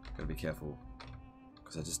 Gotta be careful,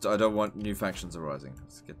 because I don't want new factions arising.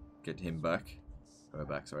 Let's get him back. Her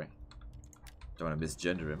back, sorry. Don't want to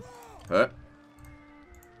misgender him. Her.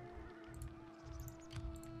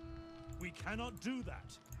 We cannot do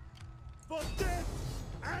that. For death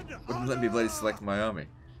and Wouldn't let me bloody select my army.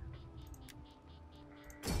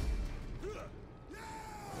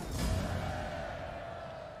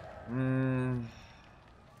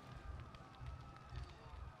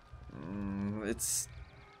 It's...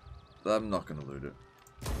 I'm not gonna loot it.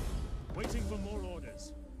 Waiting for more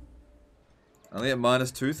orders. Only at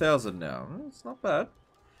minus 2,000 now. It's not bad.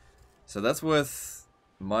 So that's worth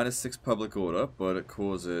minus 6 public order, but it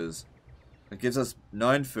causes... It gives us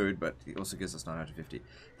 9 food, but it also gives us 950.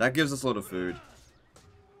 That gives us a lot of food.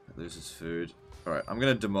 It loses food. Alright, I'm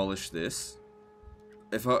gonna demolish this.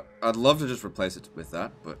 I'd love to just replace it with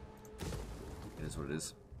that, but it is what it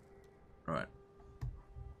is. Alright.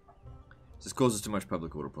 This causes too much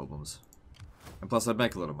public order problems. And plus I'd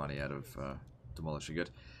make a lot of money out of demolishing it.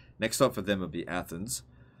 Next stop for them would be Athens.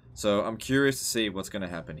 So I'm curious to see what's going to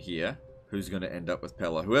happen here. Who's going to end up with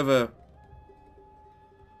Pella. Whoever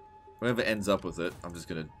ends up with it, I'm just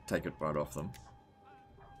going to take it right off them.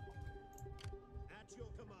 At your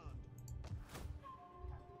command.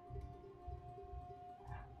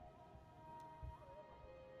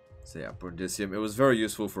 So yeah, Brundisium. It was very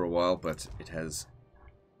useful for a while, but its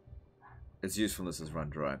usefulness has run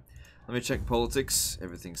dry. Let me check politics.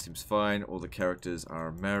 Everything seems fine. All the characters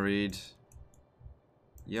are married.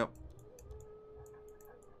 Yep.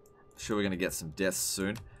 Sure, we're going to get some deaths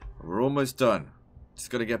soon. We're almost done. Just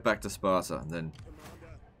got to get back to Sparta and then,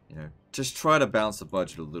 you know, just try to balance the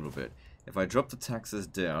budget a little bit. If I drop the taxes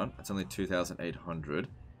down, it's only 2,800,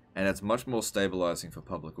 and it's much more stabilizing for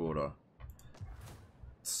public order.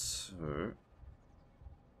 So,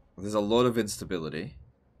 there's a lot of instability,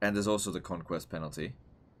 and there's also the conquest penalty.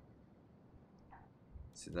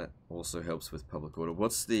 See, that also helps with public order.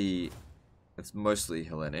 What's the... It's mostly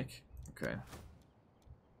Hellenic. Okay.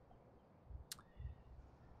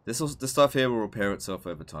 This stuff here will repair itself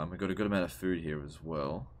over time. We've got a good amount of food here as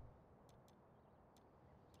well.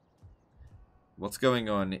 What's going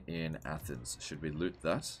on in Athens? Should we loot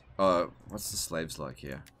that? What's the slaves like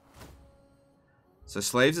here? So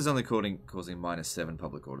slaves is only causing -7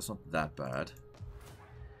 public order. It's not that bad.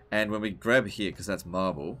 And when we grab here, because that's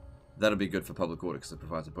marble, that'll be good for public order because it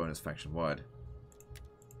provides a bonus faction-wide.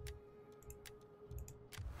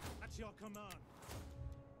 At your command.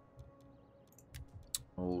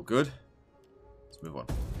 All good. Let's move on.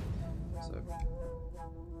 So,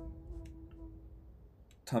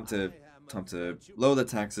 time to lower the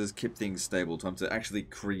taxes, keep things stable. Time to actually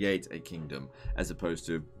create a kingdom, as opposed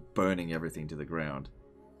to burning everything to the ground.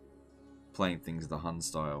 Playing things the Hun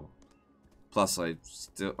style. Plus, I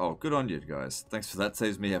still... Oh, good on you guys. Thanks for that.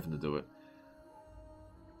 Saves me having to do it.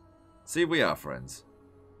 See, we are friends.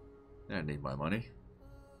 They don't need my money.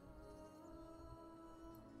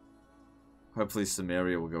 Hopefully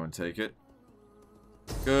Samaria will go and take it.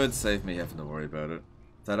 Good, save me having to worry about it.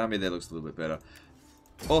 That army there looks a little bit better.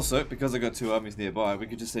 Also, because I got 2 armies nearby, we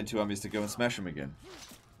could just send 2 armies to go and smash them again.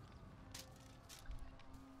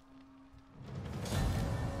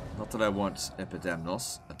 Not that I want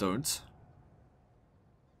Epidamnos. I don't.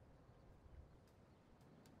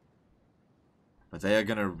 But they are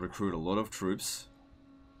going to recruit a lot of troops.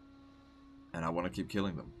 And I want to keep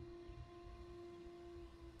killing them.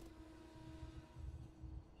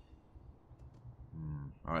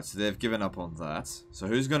 Alright, so they've given up on that. So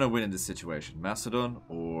who's going to win in this situation? Macedon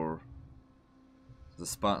or the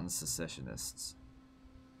Spartan secessionists?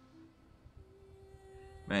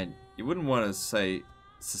 Man, you wouldn't want to say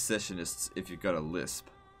secessionists if you've got a lisp.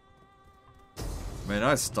 I mean,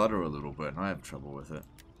 I stutter a little bit and I have trouble with it.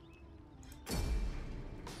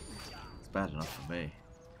 It's bad enough for me.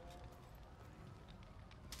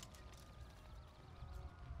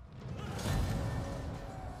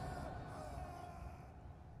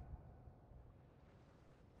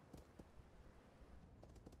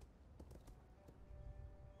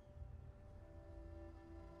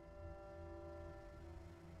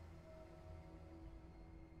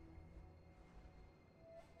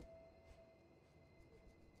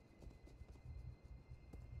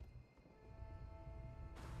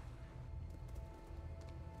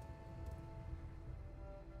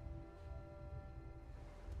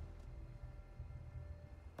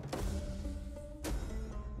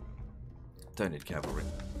 Don't need cavalry.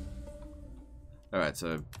 Alright,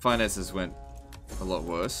 so finances went a lot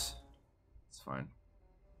worse. It's fine.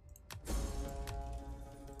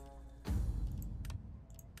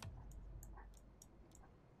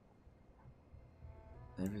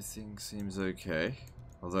 Everything seems okay.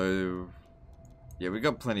 Although, yeah, we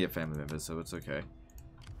got plenty of family members, so it's okay.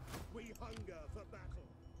 We hunger for battle.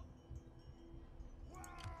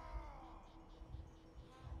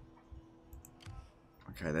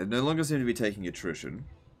 Okay, they no longer seem to be taking attrition.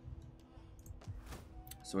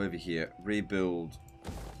 So over here, rebuild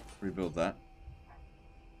that.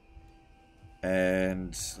 And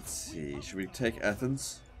let's see, should we take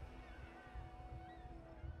Athens?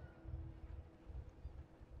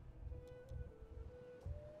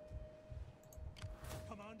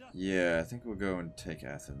 Commander, Yeah, I think we'll go and take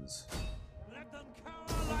Athens. let them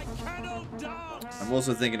cower like kennelled dogs. I'm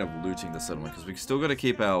also thinking of looting the settlement because we still got to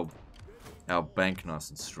keep our bank nice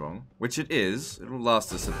and strong, which it is. It will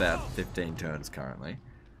last us about 15 turns currently.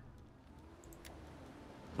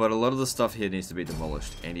 But a lot of the stuff here needs to be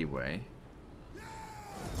demolished anyway.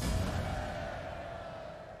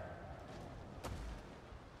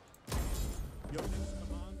 Your next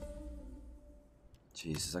command.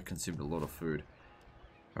 Jesus, that consumed a lot of food.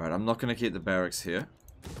 Alright, I'm not going to keep the barracks here.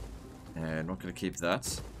 And not going to keep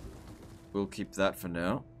that. We'll keep that for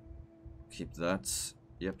now. Keep that.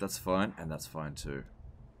 Yep, that's fine. And that's fine too.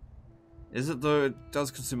 Is it though? It does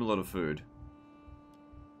consume a lot of food.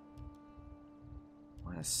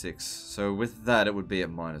 -6. So with that, it would be at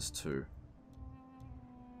 -2.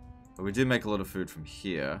 But we do make a lot of food from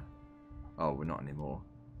here. Oh, we're not anymore.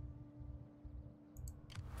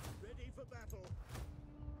 Ready for battle.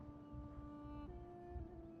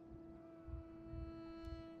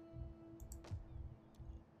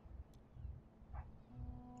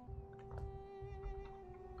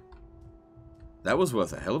 That was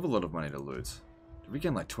worth a hell of a lot of money to loot. Did we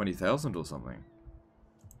get like 20,000 or something?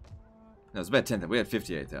 No, it was about 10,000. We had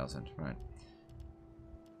 58,000, right.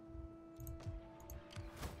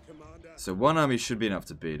 Commander, So one army should be enough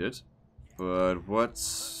to beat it. But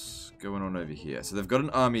what's going on over here? So they've got an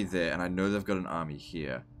army there, and I know they've got an army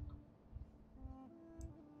here.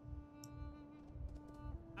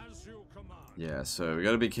 as you command. Yeah, so we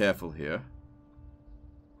got to be careful here.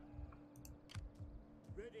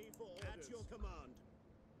 Ready for orders. At your command.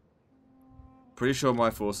 Pretty sure my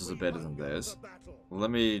forces are better than Hunger theirs. for battle.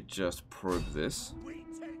 Let me just probe this. We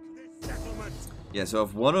take this settlement. Yeah, so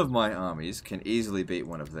if one of my armies can easily beat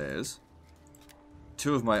one of theirs,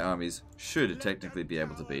 two of my armies should technically be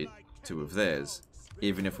able to beat two of theirs,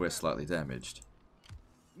 even if we're slightly damaged.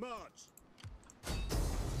 March.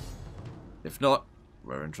 If not,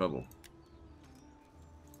 we're in trouble.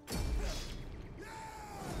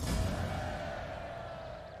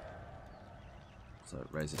 So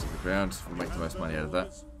raise it to the ground, we'll make the most money out of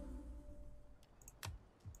that.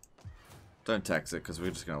 Don't tax it, because we're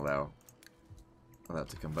just going to allow it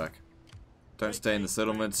to come back. Don't stay in the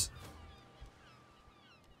settlements.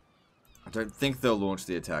 I don't think they'll launch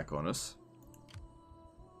the attack on us.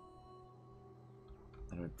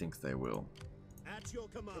 I don't think they will. At your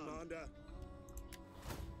command. Commander.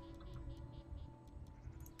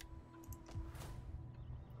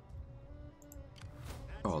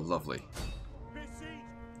 Oh, lovely. Besiege.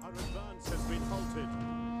 Our advance has been halted.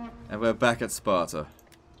 And we're back at Sparta.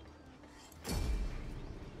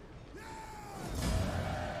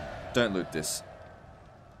 Don't loot this.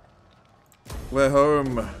 We're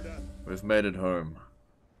home. We've made it home.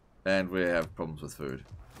 And we have problems with food.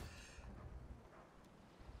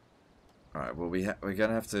 Alright, well we're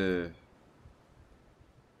gonna have to...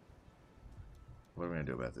 What are we gonna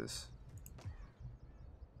do about this?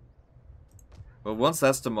 Well, once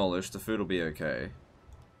that's demolished, the food will be okay.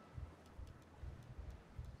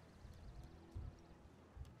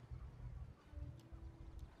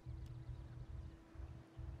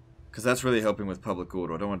 Because that's really helping with public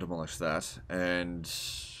order. I don't want to demolish that. And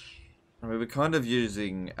I mean, we're kind of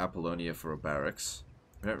using Apollonia for a barracks.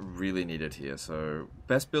 We don't really need it here, so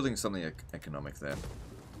best building something economic there.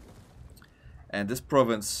 And this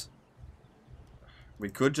province, we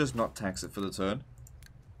could just not tax it for the turn.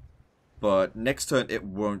 But next turn it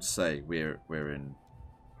won't say we're in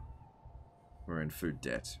food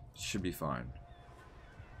debt. Should be fine.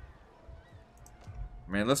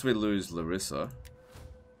 I mean, unless we lose Larissa,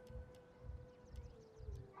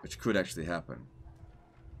 which could actually happen.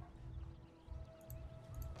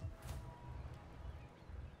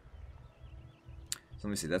 So let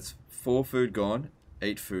me see, that's 4 food gone,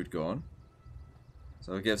 8 food gone.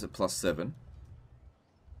 So it gives it +7.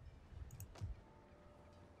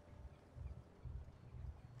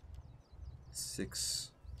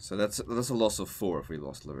 Six. So that's a loss of 4 if we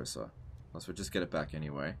lost Larissa. Unless we just get it back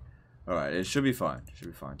anyway. Alright, it should be fine. Should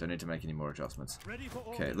be fine. Don't need to make any more adjustments.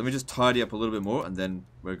 Okay, let me just tidy up a little bit more and then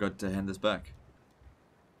we're good to hand this back.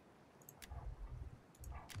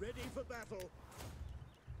 Ready for battle.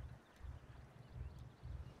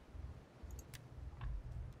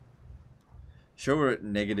 Sure, we're at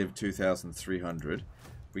negative 2,300.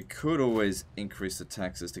 We could always increase the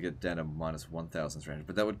taxes to get down to minus 1,300,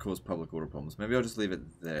 but that would cause public order problems. Maybe I'll just leave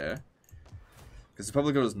it there. Because the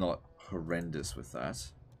public order is not horrendous with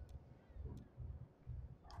that.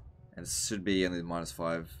 And it should be only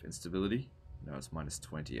 -5 instability. No, it's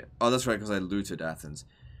 -20. Oh, that's right, because I looted Athens.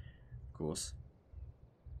 Of course.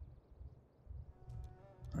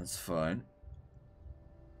 That's fine.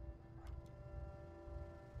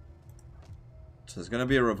 So there's going to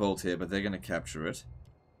be a revolt here, but they're going to capture it.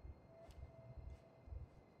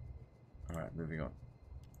 Alright, moving on.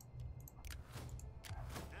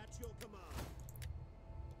 At your command.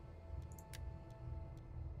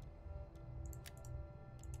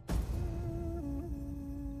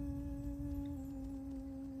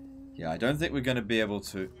 Yeah, I don't think we're going to be able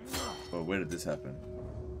to... Oh, where did this happen?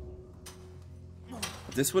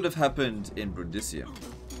 This would have happened in Brundisium.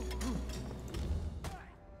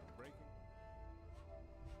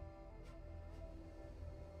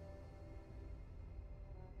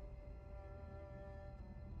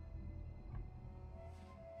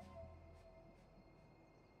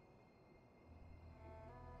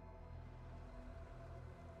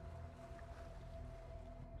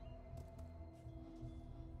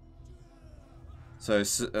 So,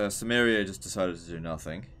 Samaria just decided to do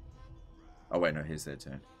nothing. Oh wait, no, here's their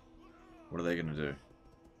turn. What are they going to do?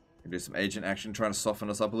 Do some agent action, trying to soften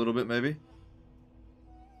us up a little bit, maybe?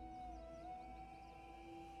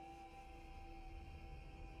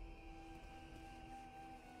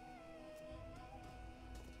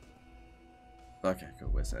 Okay, cool,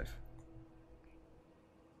 we're safe.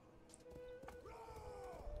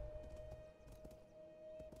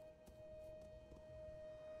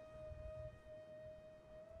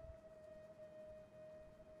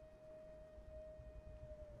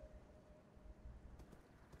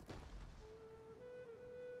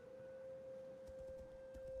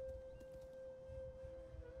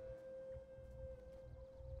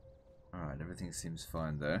 Alright, everything seems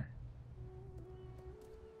fine there.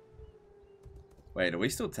 Wait, are we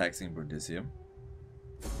still taxing Brundisium?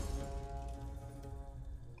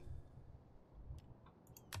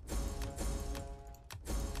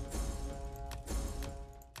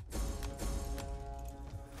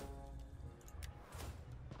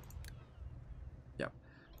 Yep.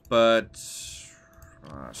 But...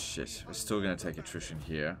 oh shit, we're still going to take attrition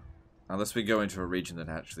here. Unless we go into a region that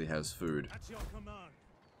actually has food. At your command.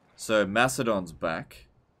 So, Macedon's back.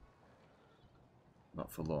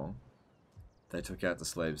 Not for long. They took out the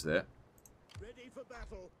slaves there. Ready for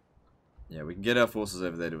battle. Yeah, we can get our forces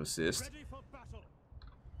over there to assist. Ready for battle.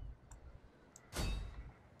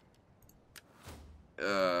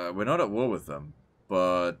 We're not at war with them,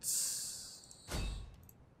 but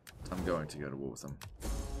I'm going to go to war with them.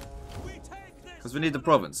 We take this. Because we need the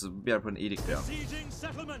province, so we'll be able to put an edict down. Besieging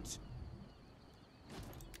settlement.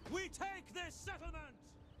 We take this settlement.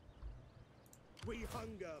 We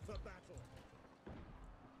hunger for battle.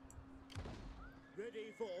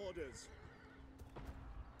 Ready for orders.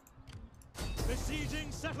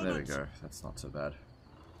 Besieging settlement. There we go, that's not so bad.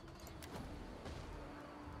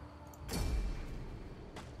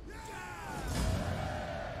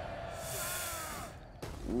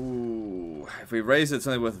 Ooh, if we raise it, it's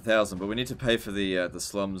only worth 1,000, but we need to pay for the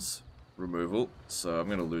slums removal, so I'm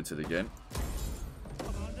going to loot it again.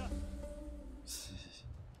 Commander. This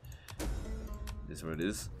is what it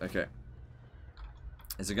is. Okay.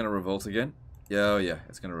 Is it going to revolt again? Yeah, oh yeah,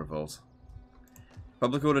 it's going to revolt.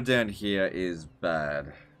 Public order down here is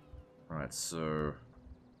bad. Right, so...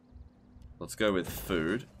 let's go with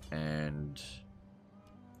food and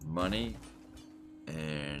money,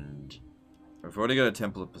 and we've already got a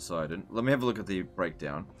Temple of Poseidon. Let me have a look at the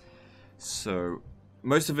breakdown. So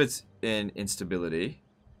most of it's in instability.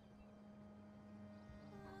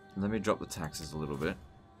 Let me drop the taxes a little bit.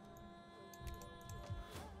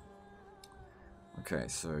 Okay,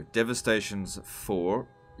 so devastation's 4.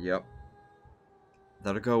 Yep.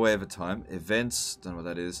 That'll go away over time. Events, don't know what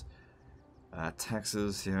that is.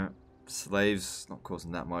 Taxes, yeah. Slaves, not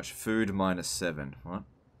causing that much. Food, -7. What?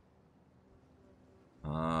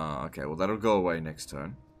 Okay, well that'll go away next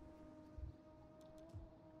turn.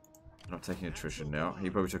 Not taking attrition now. He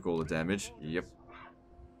probably took all the damage. Yep.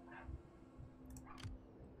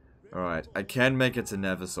 Alright, I can make it to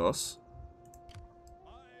Navisos.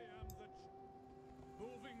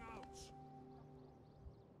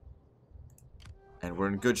 And we're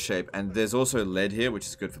in good shape. And there's also lead here, which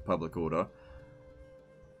is good for public order.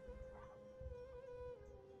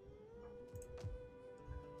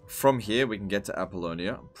 From here, we can get to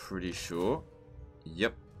Apollonia, I'm pretty sure.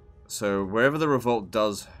 Yep. So, wherever the revolt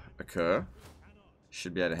does occur,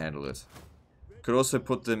 should be able to handle it. Could also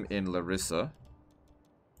put them in Larissa.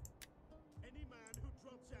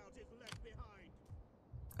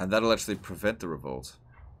 And that'll actually prevent the revolt.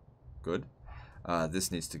 Good.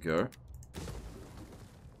 This needs to go.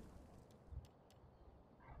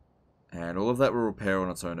 And all of that will repair on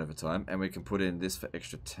its own over time. And we can put in this for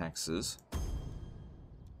extra taxes.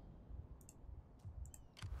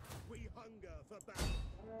 We hunger for battle.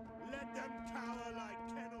 Let them cower like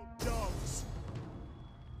kenneled dogs.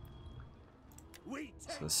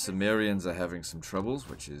 So the Cimmerians are having some troubles,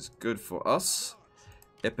 which is good for us.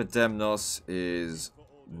 Epidemnos is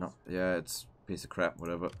not, yeah, it's a piece of crap,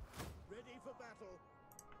 whatever.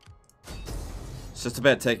 It's just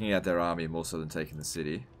about taking out their army more so than taking the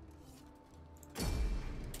city.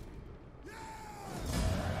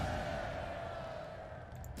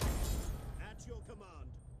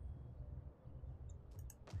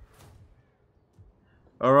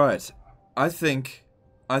 All right, I think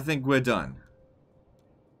we're done.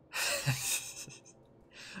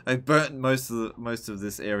 I burnt most of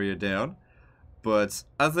this area down, but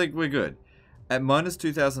I think we're good. At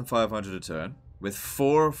 -2,500 a turn, with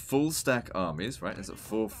 4 full stack armies, right? Is it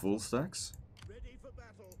 4 full stacks?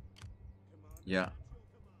 Yeah.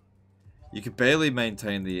 You could barely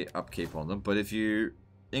maintain the upkeep on them, but if you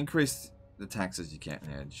increase the taxes, you can't.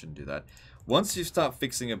 Yeah, you shouldn't do that. Once you start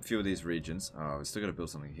fixing up a few of these regions, oh, we still got to build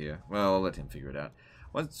something here. Well, I'll let him figure it out.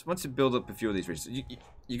 Once you build up a few of these regions,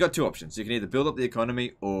 you got 2 options. You can either build up the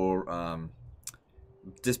economy or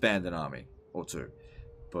disband an army or 2.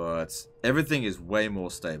 But everything is way more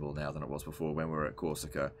stable now than it was before when we were at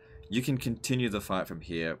Corsica. You can continue the fight from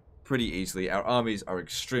here pretty easily. Our armies are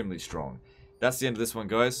extremely strong. That's the end of this one,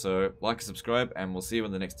 guys. So like and subscribe, and we'll see you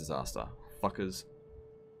in the next disaster. Fuckers.